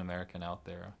be Asian American out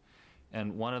there.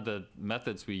 And one of the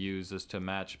methods we use is to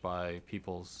match by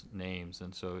people's names.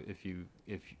 And so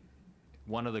if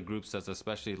one of the groups that's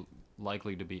especially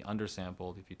likely to be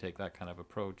undersampled, if you take that kind of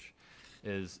approach,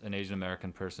 is an Asian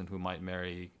American person who might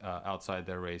marry outside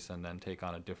their race and then take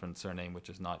on a different surname, which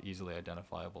is not easily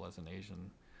identifiable as an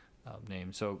Asian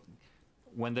name. So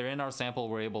when they're in our sample,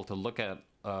 we're able to look at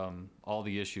all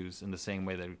the issues in the same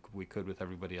way that we could with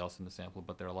everybody else in the sample,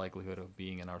 but their likelihood of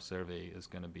being in our survey is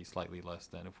going to be slightly less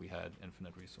than if we had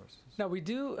infinite resources. Now we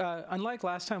do, unlike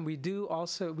last time, we do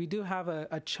have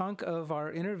a chunk of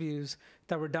our interviews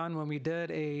that were done when we did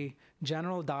a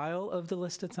general dial of the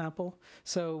listed sample.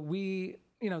 So we,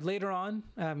 later on,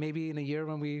 maybe in a year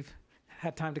when we've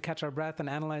had time to catch our breath and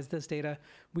analyze this data,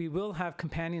 we will have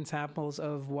companion samples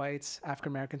of whites,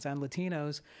 African Americans, and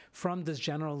Latinos from this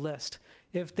general list.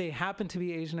 If they happen to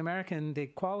be Asian American, they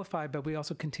qualify, but we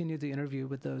also continue the interview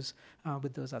with those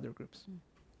other groups.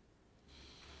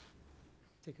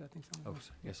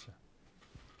 Yes,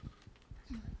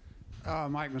 sir.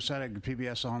 Mike Macetic,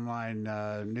 PBS Online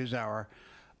NewsHour.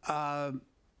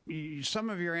 Some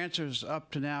of your answers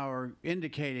up to now are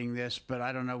indicating this, but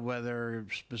I don't know whether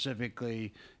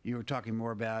specifically you were talking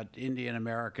more about Indian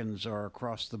Americans or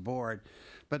across the board.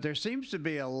 But there seems to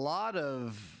be a lot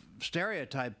of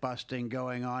stereotype busting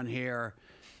going on here,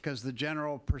 because the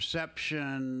general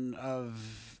perception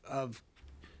of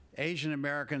Asian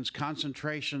Americans,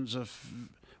 concentrations of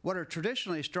what are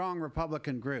traditionally strong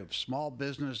Republican groups, small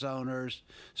business owners,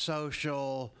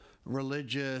 social,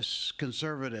 religious,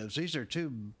 conservatives. These are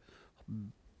two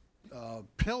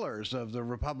pillars of the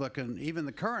Republican, even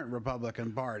the current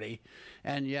Republican Party,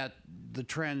 and yet the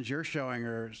trends you're showing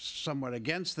are somewhat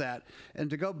against that. And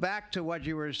to go back to what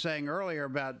you were saying earlier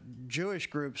about Jewish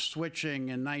groups switching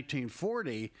in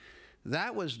 1940,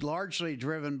 that was largely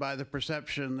driven by the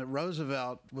perception that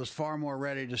Roosevelt was far more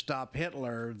ready to stop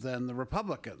Hitler than the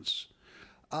Republicans.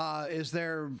 Is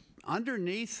there,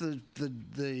 underneath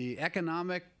the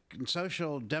economic and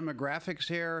social demographics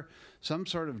here, some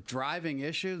sort of driving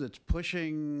issue that's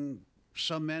pushing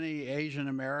so many Asian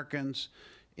Americans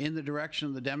in the direction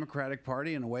of the Democratic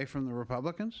Party and away from the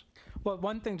Republicans? Well,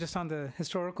 one thing just on the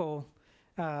historical,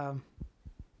 there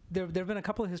have been a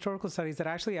couple of historical studies that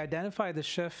actually identify the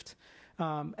shift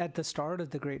at the start of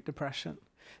the Great Depression.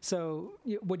 So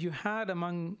what you had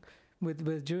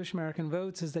with Jewish American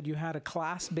votes is that you had a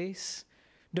class base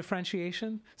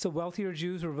differentiation. So wealthier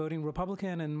Jews were voting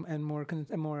Republican, and more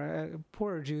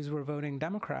poorer Jews were voting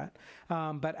Democrat.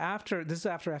 But this is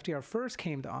after FDR first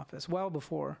came to office, well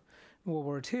before World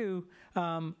War II,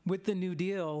 with the New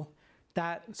Deal,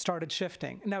 that started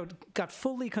shifting. Now, it got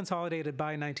fully consolidated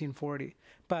by 1940,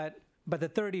 but the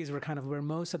 30s were kind of where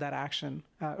most of that action,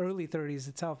 early 30s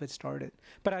itself, it started.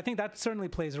 But I think that certainly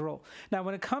plays a role. Now,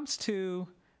 when it comes to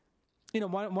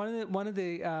one of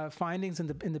the findings in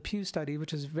the Pew study,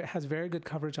 which has very good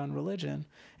coverage on religion,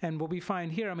 and what we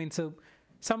find here, so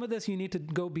some of this you need to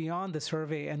go beyond the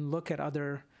survey and look at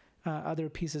other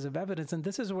pieces of evidence, and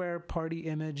this is where party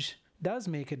image does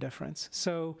make a difference.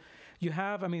 So you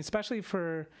have, especially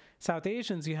for South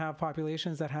Asians, you have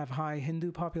populations that have high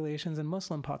Hindu populations and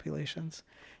Muslim populations,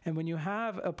 and when you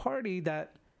have a party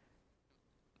that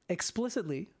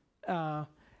explicitly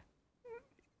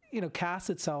casts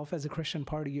itself as a Christian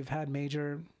party, you've had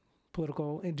during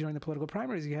the political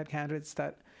primaries, you had candidates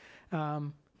that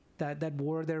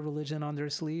wore their religion on their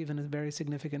sleeve in a very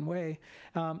significant way.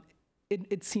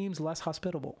 It seems less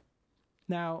hospitable.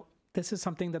 Now, this is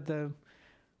something that the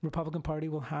Republican Party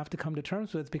will have to come to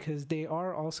terms with, because they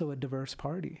are also a diverse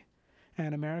party.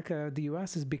 And America, the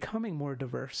U.S., is becoming more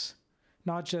diverse,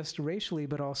 not just racially,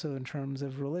 but also in terms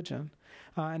of religion.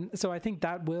 And so I think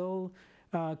that will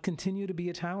continue to be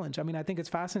a challenge. I mean, I think it's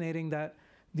fascinating that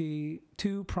the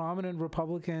two prominent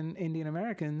Republican Indian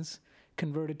Americans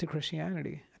converted to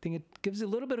Christianity. I think it gives a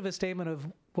little bit of a statement of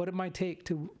what it might take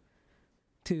to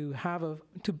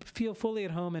feel fully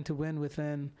at home and to win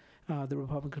within the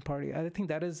Republican Party. I think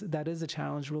that is a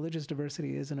challenge. Religious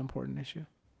diversity is an important issue.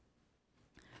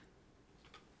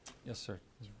 Yes, sir.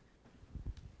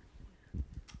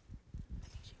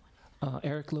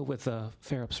 Eric Lowe with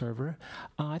Fair Observer.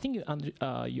 I think you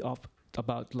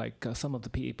about like some of the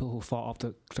people who fall off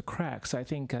the cracks. I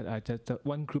think that the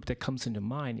one group that comes into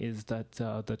mind is that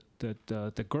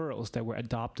the girls that were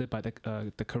adopted by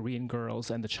the Korean girls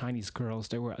and the Chinese girls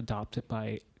that were adopted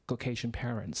by Caucasian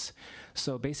parents.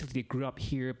 So basically they grew up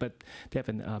here, but they have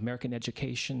an American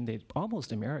education. They're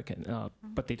almost American,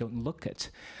 but they don't look it.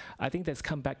 I think that's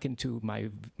come back into my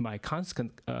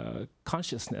constant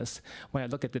consciousness when I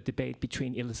look at the debate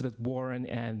between Elizabeth Warren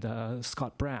and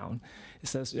Scott Brown. It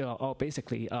says,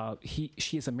 basically,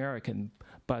 she is American,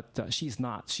 but she's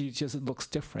not. She just looks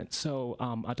different. So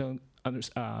I don't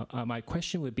understand. My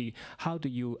question would be, how do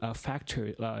you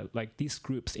factor like these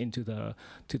groups into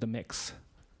the mix?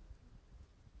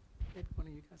 One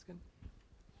of you guys can.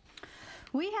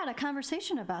 We had a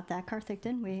conversation about that, Karthik,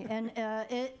 didn't we? And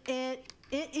it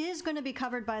is going to be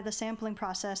covered by the sampling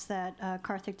process that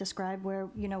Karthik described, where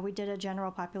we did a general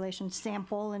population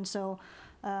sample, and so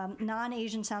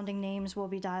non-Asian sounding names will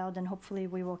be dialed, and hopefully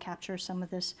we will capture some of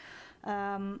this.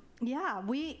 I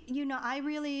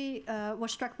really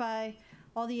was struck by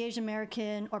all the Asian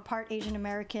American or part Asian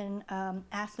American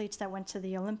athletes that went to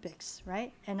the Olympics,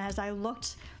 right? And as I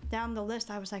looked down the list,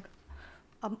 I was like,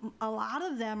 a lot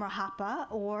of them are Hapa,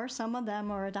 or some of them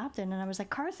are adopted. And I was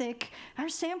like, Karthik, our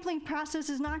sampling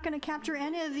process is not going to capture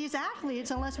any of these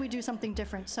athletes unless we do something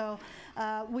different. So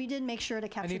we did make sure to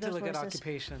capture those voices. I need to look at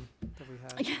occupation that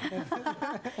we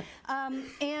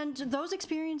have. And those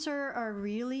experiences are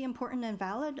really important and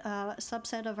valid,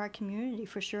 subset of our community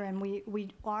for sure. And we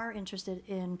are interested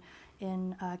in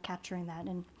capturing that.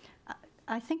 And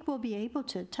I think we'll be able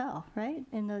to tell, right,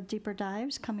 in the deeper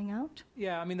dives coming out.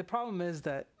 Yeah, I mean, the problem is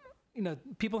that,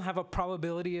 people have a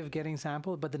probability of getting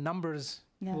sampled, but the numbers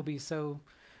will be so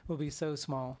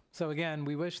small. So again,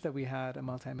 we wish that we had a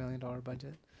multi-million-dollar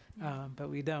budget, but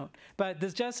we don't. But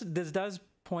this does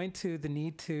point to the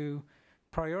need to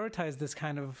prioritize this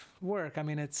kind of work. I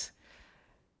mean, it's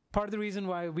part of the reason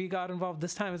why we got involved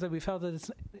this time is that we felt that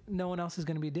no one else is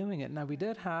going to be doing it. Now, we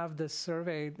did have this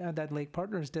survey that Lake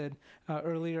Partners did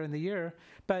earlier in the year,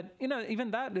 but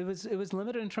even that it was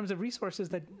limited in terms of resources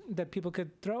that people could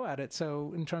throw at it.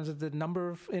 So in terms of the number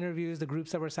of interviews, the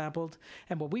groups that were sampled,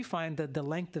 and what we find that the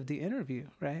length of the interview,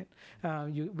 right?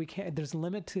 We can't. There's a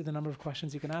limit to the number of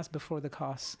questions you can ask before the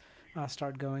costs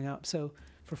start going up. So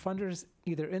for funders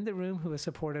either in the room who have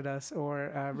supported us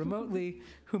or remotely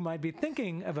who might be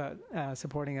thinking about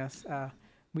supporting us,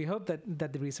 we hope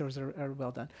that the resources are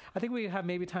well done. I think we have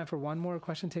maybe time for one more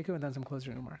question, Teku, and then some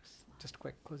closing remarks. Just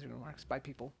quick closing remarks by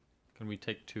people. Can we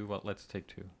take two? Well, let's take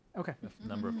two. Okay. If a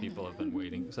number of people have been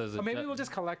waiting. So maybe we'll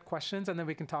just collect questions and then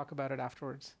we can talk about it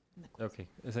afterwards. Okay.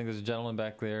 I think there's a gentleman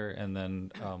back there, and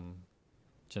then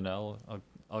Janelle,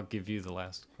 I'll give you the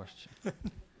last question.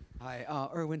 Hi,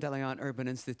 Erwin De Leon, Urban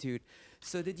Institute.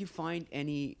 So did you find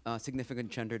any significant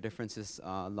gender differences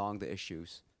along the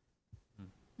issues?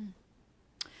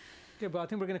 Okay, well, I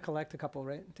think we're going to collect a couple,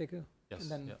 right, Teku? Yes.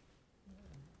 And then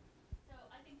So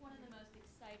I think one of the most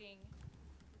exciting,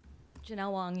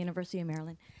 Janelle Wong, University of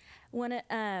Maryland. One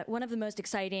of the most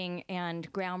exciting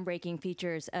and groundbreaking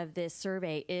features of this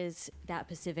survey is that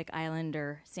Pacific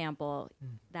Islander sample.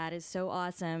 That is so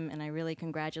awesome, and I really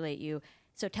congratulate you.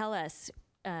 So tell us,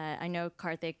 I know,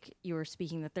 Karthik, you were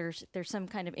speaking that there's some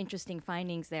kind of interesting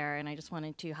findings there, and I just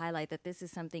wanted to highlight that this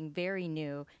is something very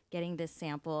new, getting this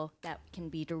sample that can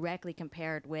be directly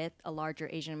compared with a larger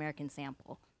Asian American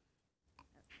sample.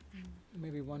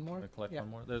 maybe one more. Can I collect one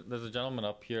more? There's a gentleman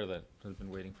up here that has been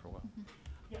waiting for a while.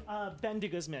 Yeah, Ben de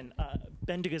Guzman,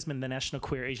 the National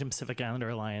Queer Asian Pacific Islander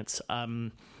Alliance,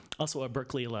 also a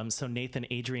Berkeley alum. So Nathan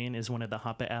Adrian is one of the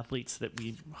Hapa athletes that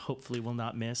we hopefully will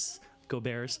not miss. Go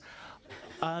Bears.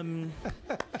 And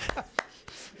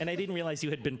I didn't realize you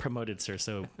had been promoted, sir,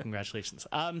 so congratulations.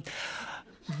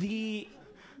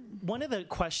 One of the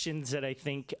questions that I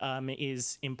think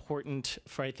is important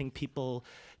for, I think, people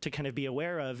to kind of be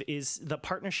aware of is the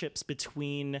partnerships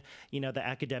between, the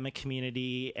academic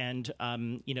community and,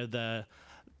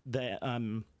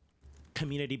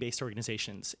 community-based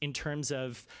organizations in terms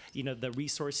of, you know, the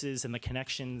resources and the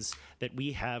connections that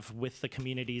we have with the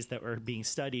communities that are being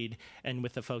studied and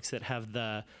with the folks that have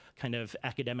the kind of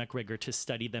academic rigor to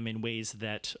study them in ways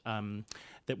that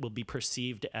that will be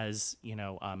perceived as, you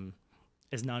know,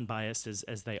 as non-biased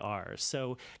as they are.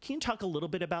 So can you talk a little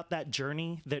bit about that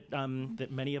journey that that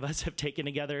many of us have taken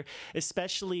together,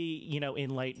 especially, you know, in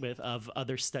light of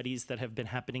other studies that have been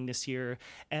happening this year,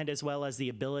 and as well as the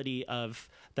ability of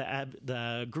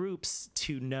the groups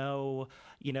to know,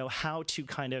 you know, how to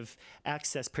kind of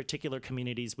access particular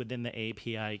communities within the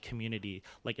AAPI community,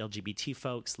 like LGBT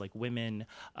folks, like women,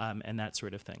 and that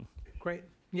sort of thing. Great.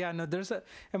 Yeah, no, there's a.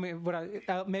 I mean,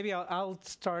 maybe I'll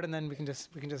start and then we can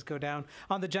just go down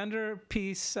on the gender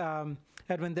piece.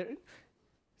 Edwin,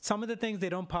 some of the things, they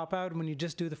don't pop out when you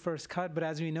just do the first cut, but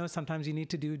as we know, sometimes you need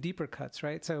to do deeper cuts,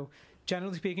 right? So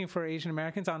generally speaking, for Asian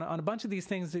Americans, on a bunch of these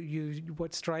things,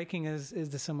 what's striking is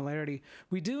the similarity.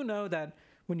 We do know that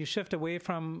when you shift away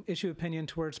from issue opinion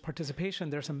towards participation,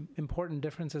 there's some important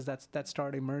differences that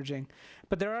start emerging.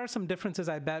 But there are some differences,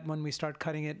 I bet, when we start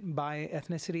cutting it by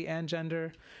ethnicity and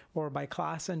gender, or by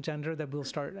class and gender, that we'll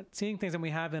start seeing things, and we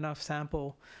have enough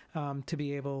sample to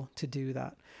be able to do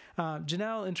that.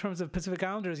 Janelle, in terms of Pacific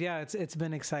Islanders, yeah, it's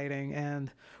been exciting.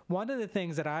 And one of the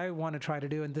things that I want to try to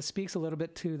do, and this speaks a little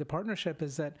bit to the partnership,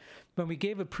 is that when we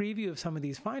gave a preview of some of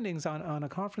these findings on a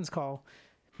conference call,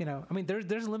 you know, I mean,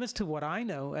 there's limits to what I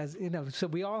know, as you know, so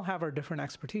we all have our different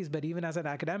expertise, but even as an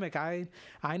academic, I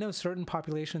know certain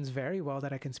populations very well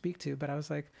that I can speak to, but I was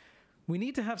like, we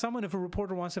need to have someone, if a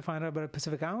reporter wants to find out about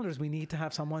Pacific Islanders, we need to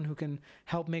have someone who can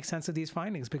help make sense of these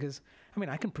findings, because, I mean,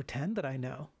 I can pretend that I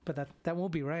know, but that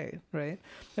won't be right? Yeah,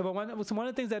 but one of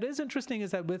the things that is interesting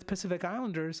is that with Pacific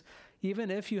Islanders,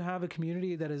 even if you have a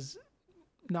community that is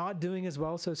not doing as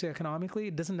well socioeconomically,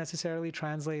 it doesn't necessarily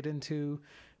translate into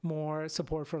more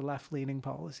support for left-leaning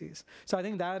policies. So I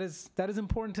think that is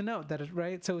important to note,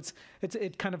 right? So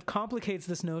it kind of complicates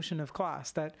this notion of class,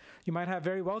 that you might have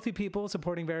very wealthy people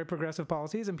supporting very progressive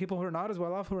policies and people who are not as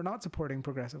well off who are not supporting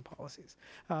progressive policies.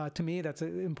 To me, that's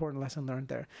an important lesson learned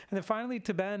there. And then finally,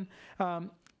 to Ben,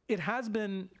 it has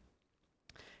been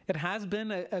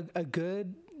a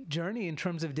good journey in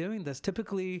terms of doing this.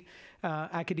 Typically,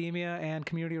 academia and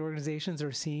community organizations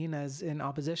are seen as in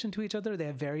opposition to each other. They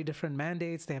have very different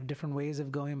mandates. They have different ways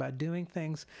of going about doing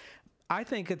things. I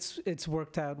think it's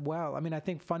worked out well. I mean, I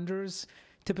think funders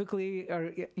typically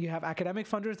you have academic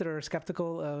funders that are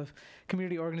skeptical of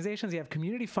community organizations. You have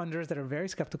community funders that are very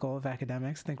skeptical of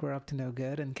academics, think we're up to no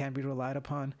good and can't be relied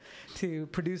upon to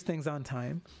produce things on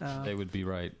time. They would be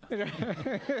right.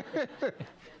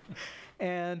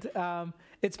 And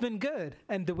it's been good.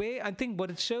 And the way, I think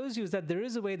what it shows you is that there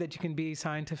is a way that you can be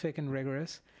scientific and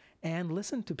rigorous and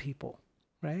listen to people,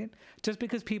 right? Just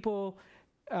because people,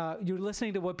 you're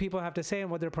listening to what people have to say and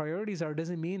what their priorities are,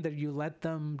 doesn't mean that you let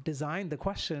them design the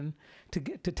question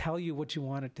to tell you what you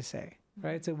want it to say.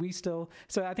 Right, so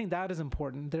I think that is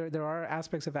important. There are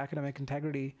aspects of academic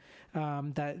integrity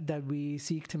that we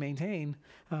seek to maintain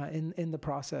in the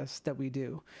process that we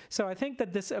do. So I think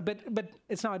that this, but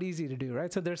it's not easy to do,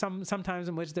 right? So there's some times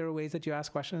in which there are ways that you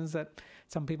ask questions that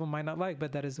some people might not like,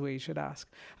 but that is the way you should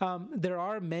ask. There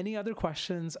are many other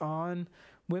questions on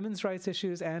women's rights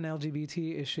issues and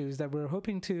LGBT issues that we're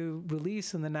hoping to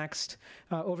release in the next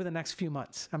over the next few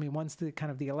months. I mean, once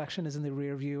the election is in the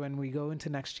rear view and we go into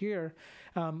next year,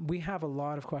 we have a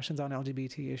lot of questions on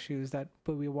LGBT issues that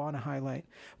we want to highlight.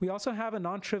 We also have a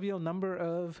non-trivial number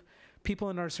of people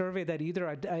in our survey that either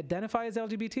identify as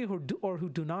LGBT or who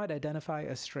do not identify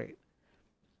as straight.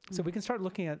 So we can start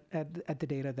looking at the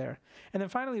data there. And then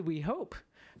finally, we hope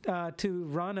to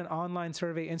run an online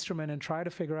survey instrument and try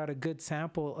to figure out a good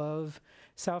sample of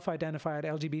self-identified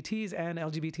LGBTs and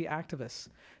LGBT activists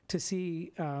to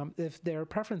see if their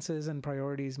preferences and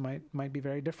priorities might be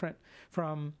very different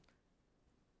from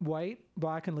white,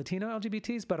 Black, and Latino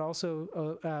LGBTs, but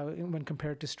also when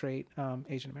compared to straight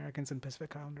Asian Americans and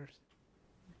Pacific Islanders.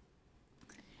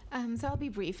 So I'll be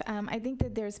brief. I think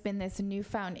that there's been this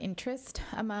newfound interest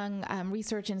among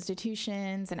research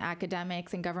institutions and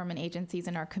academics and government agencies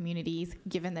in our communities,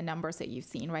 given the numbers that you've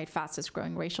seen, right? Fastest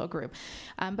growing racial group.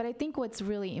 But I think what's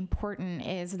really important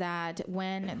is that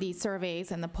when these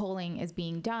surveys and the polling is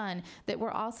being done, that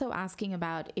we're also asking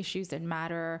about issues that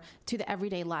matter to the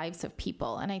everyday lives of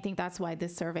people. And I think that's why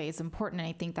this survey is important. And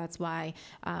I think that's why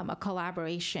a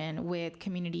collaboration with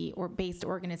community or based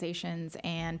organizations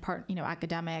and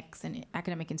academics and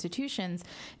academic institutions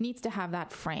needs to have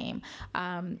that frame.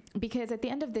 Because at the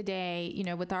end of the day,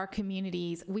 with our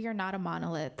communities, we are not a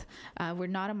monolith. We're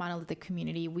not a monolithic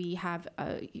community. We have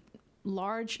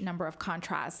large number of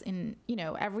contrasts in,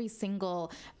 every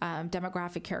single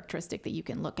demographic characteristic that you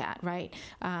can look at, right?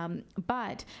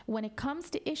 But when it comes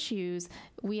to issues,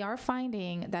 we are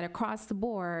finding that across the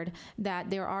board that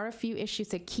there are a few issues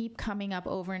that keep coming up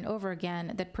over and over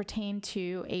again that pertain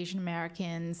to Asian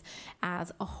Americans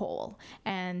as a whole.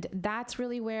 And that's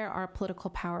really where our political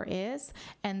power is.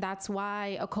 And that's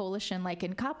why a coalition like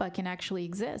AAPI can actually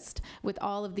exist with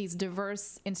all of these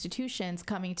diverse institutions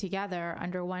coming together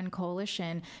under one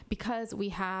coalition, because we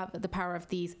have the power of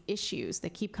these issues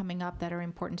that keep coming up that are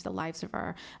important to the lives of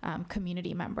our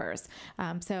community members.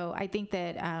 So I think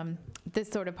that this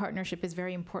sort of partnership is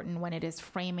very important when it is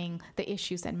framing the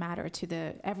issues that matter to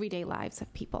the everyday lives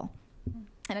of people.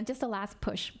 And just a last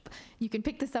push. You can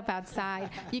pick this up outside.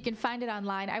 You can find it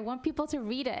online. I want people to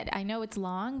read it. I know it's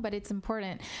long, but it's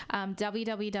important.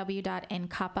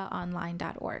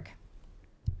 www.ncapaonline.org.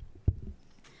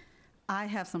 I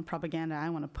have some propaganda I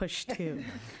want to push too,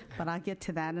 but I'll get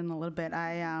to that in a little bit.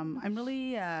 I'm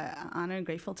really honored and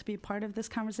grateful to be part of this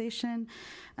conversation.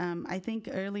 I think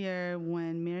earlier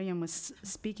when Miriam was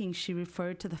speaking, she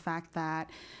referred to the fact that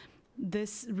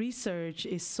this research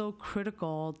is so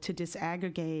critical to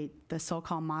disaggregate the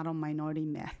so-called model minority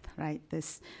myth, right?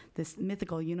 This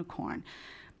mythical unicorn.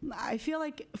 I feel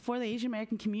like for the Asian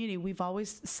American community, we've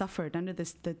always suffered under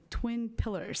the twin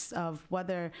pillars of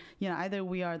whether, either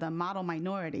we are the model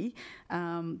minority,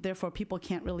 therefore people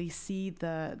can't really see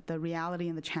the reality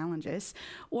and the challenges,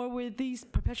 or we're these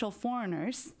perpetual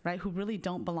foreigners, right, who really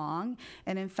don't belong.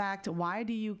 And in fact, why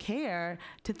do you care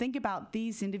to think about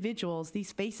these individuals,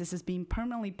 these faces, as being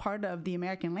permanently part of the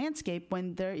American landscape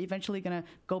when they're eventually going to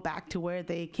go back to where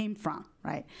they came from,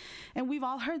 right? And we've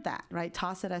all heard that, right,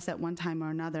 tossed at us at one time or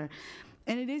another.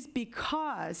 And it is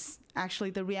because actually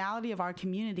the reality of our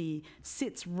community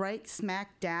sits right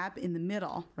smack dab in the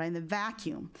middle, right, in the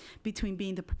vacuum between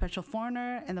being the perpetual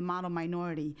foreigner and the model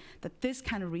minority, that this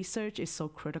kind of research is so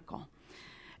critical.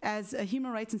 As a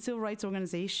human rights and civil rights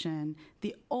organization,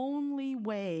 the only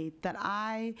way that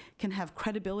I can have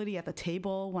credibility at the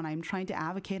table when I'm trying to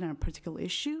advocate on a particular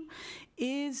issue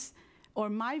is, or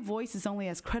my voice is only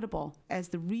as credible as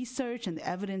the research and the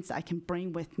evidence I can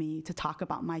bring with me to talk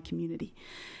about my community.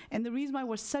 And the reason why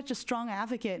we're such a strong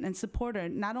advocate and supporter,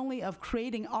 not only of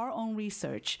creating our own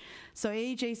research, so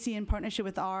AAJC in partnership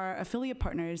with our affiliate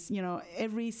partners,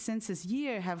 every census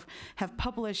year have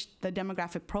published the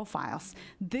demographic profiles.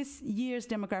 This year's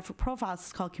demographic profiles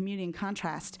is called Community in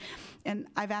Contrast. And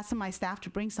I've asked my staff to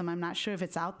bring some. I'm not sure if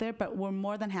it's out there, but we're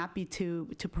more than happy to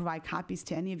provide copies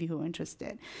to any of you who are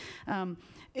interested.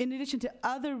 In addition to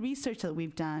other research that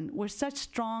we've done, we're such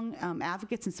strong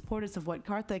advocates and supporters of what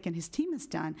Karthik and his team has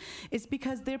done. It's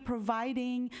because they're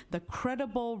providing the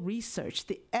credible research,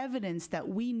 the evidence that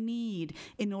we need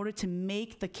in order to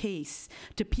make the case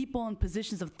to people in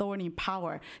positions of authority and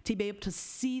power to be able to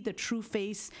see the true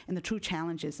face and the true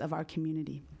challenges of our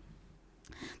community.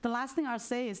 The last thing I'll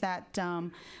say is that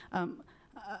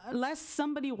lest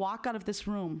somebody walk out of this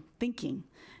room thinking,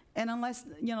 and unless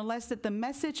that the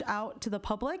message out to the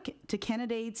public, to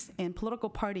candidates and political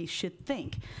parties should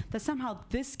think that somehow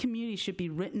this community should be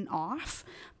written off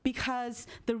because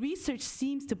the research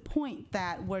seems to point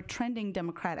that we're trending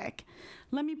democratic.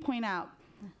 Let me point out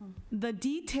the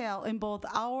detail in both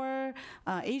our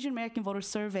Asian American voter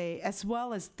survey as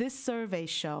well as this survey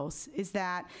shows is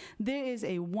that there is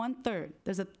a 1/3,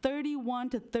 there's a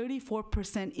 31 to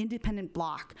 34% independent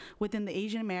block within the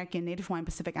Asian American, Native Hawaiian,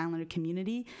 Pacific Islander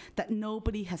community that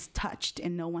nobody has touched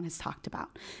and no one has talked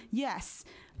about. Yes,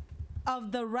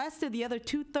 of the rest of the other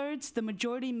 2/3, the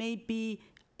majority may be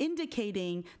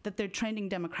indicating that they're trending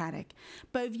Democratic.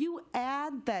 But if you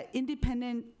add that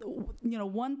independent,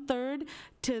 1/3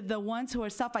 to the ones who are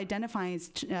self-identifying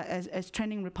as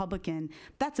trending Republican,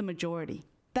 that's a majority.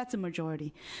 That's a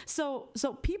majority. So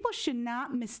people should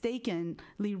not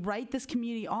mistakenly write this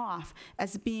community off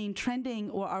as being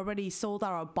trending or already sold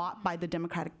out or bought by the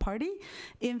Democratic Party.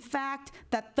 In fact,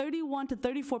 that 31 to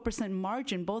 34%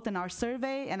 margin, both in our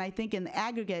survey and I think in the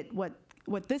aggregate, what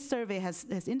this survey has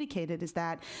indicated is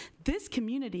that this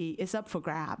community is up for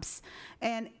grabs.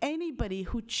 And anybody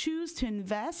who chooses to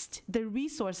invest their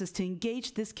resources to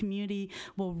engage this community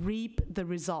will reap the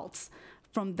results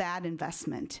from that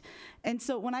investment. And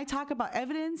so when I talk about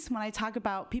evidence, when I talk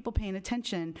about people paying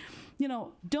attention,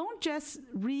 don't just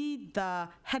read the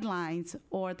headlines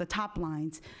or the top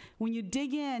lines. When you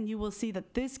dig in, you will see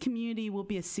that this community will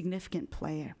be a significant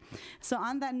player. So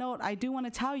on that note, I do want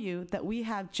to tell you that we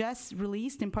have just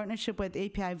released in partnership with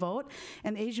API Vote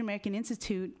and the Asian American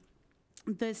Institute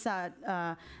this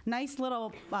nice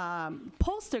little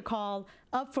poster called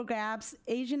 "Up for Grabs: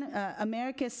 Asian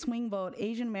America's Swing Vote,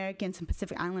 Asian Americans and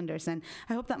Pacific Islanders," and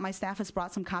I hope that my staff has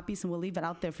brought some copies, and we'll leave it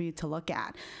out there for you to look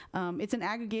at. It's an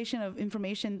aggregation of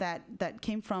information that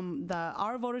came from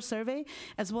our voter survey,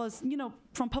 as well as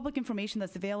from public information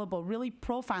that's available, really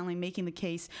profiling, making the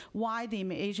case why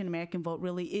the Asian American vote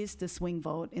really is the swing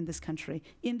vote in this country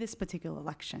in this particular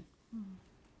election.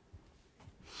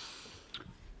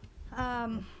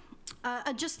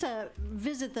 Just to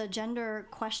visit the gender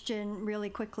question really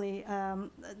quickly,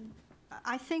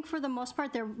 I think for the most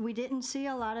part we didn't see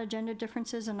a lot of gender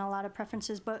differences and a lot of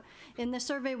preferences, but in the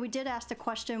survey we did ask the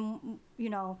question,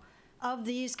 of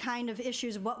these kind of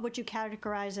issues, what would you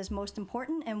categorize as most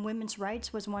important? And women's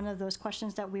rights was one of those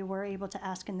questions that we were able to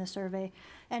ask in the survey.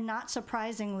 And not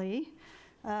surprisingly,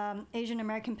 Asian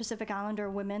American Pacific Islander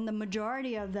women, the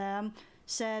majority of them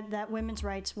said that women's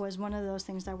rights was one of those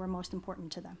things that were most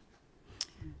important to them.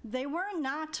 They were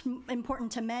not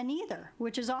important to men either,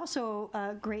 which is also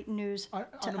great news to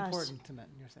us. Unimportant to men,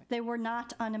 you're saying? They were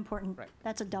not unimportant. Right.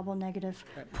 That's a double negative.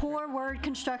 Right. Poor word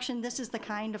construction. This is the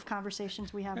kind of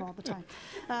conversations we have all the time.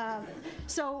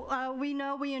 So we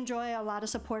know we enjoy a lot of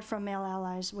support from male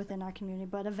allies within our community,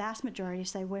 but a vast majority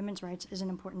say women's rights is an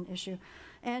important issue.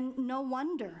 And no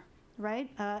wonder.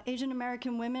 Right? Asian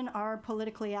American women are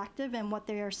politically active, and what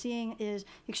they are seeing is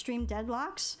extreme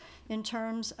deadlocks in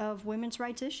terms of women's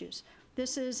rights issues.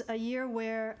 This is a year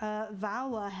where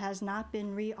VAWA has not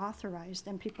been reauthorized,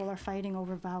 and people are fighting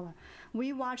over VAWA.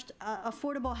 We watched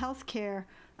affordable health care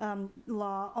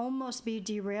law almost be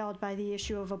derailed by the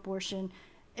issue of abortion,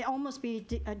 almost be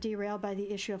derailed by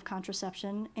the issue of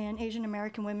contraception, and Asian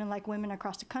American women, like women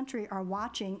across the country, are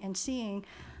watching and seeing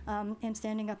and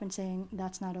standing up and saying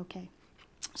that's not okay.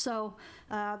 So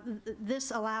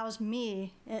this allows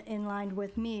me, in line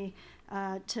with me,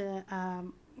 to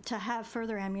have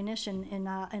further ammunition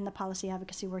in the policy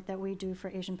advocacy work that we do for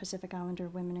Asian Pacific Islander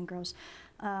women and girls.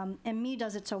 And Me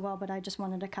does it so well, but I just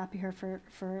wanted to copy her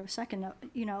for a second.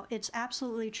 It's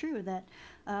absolutely true that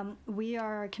we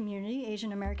are a community,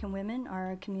 Asian American women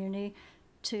are a community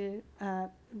to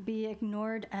be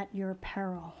ignored at your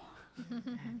peril.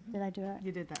 Did I do it?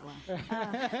 You did that well.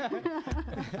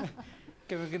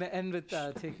 Okay, we're going to end with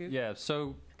Teku. Yeah,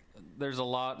 so there's a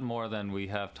lot more than we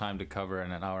have time to cover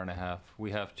in an hour and a half.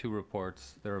 We have 2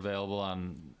 reports. They're available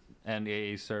on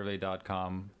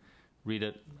NAAsurvey.com. Read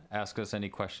it. Ask us any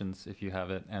questions if you have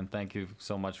it. And thank you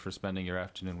so much for spending your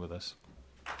afternoon with us.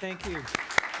 Thank you.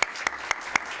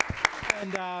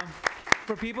 And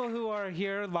for people who are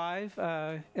here live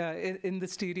in the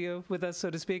studio with us, so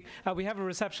to speak, we have a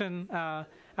reception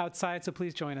outside, so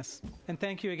please join us. And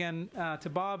thank you again to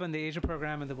Bob and the Asia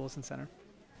program and the Wilson Center.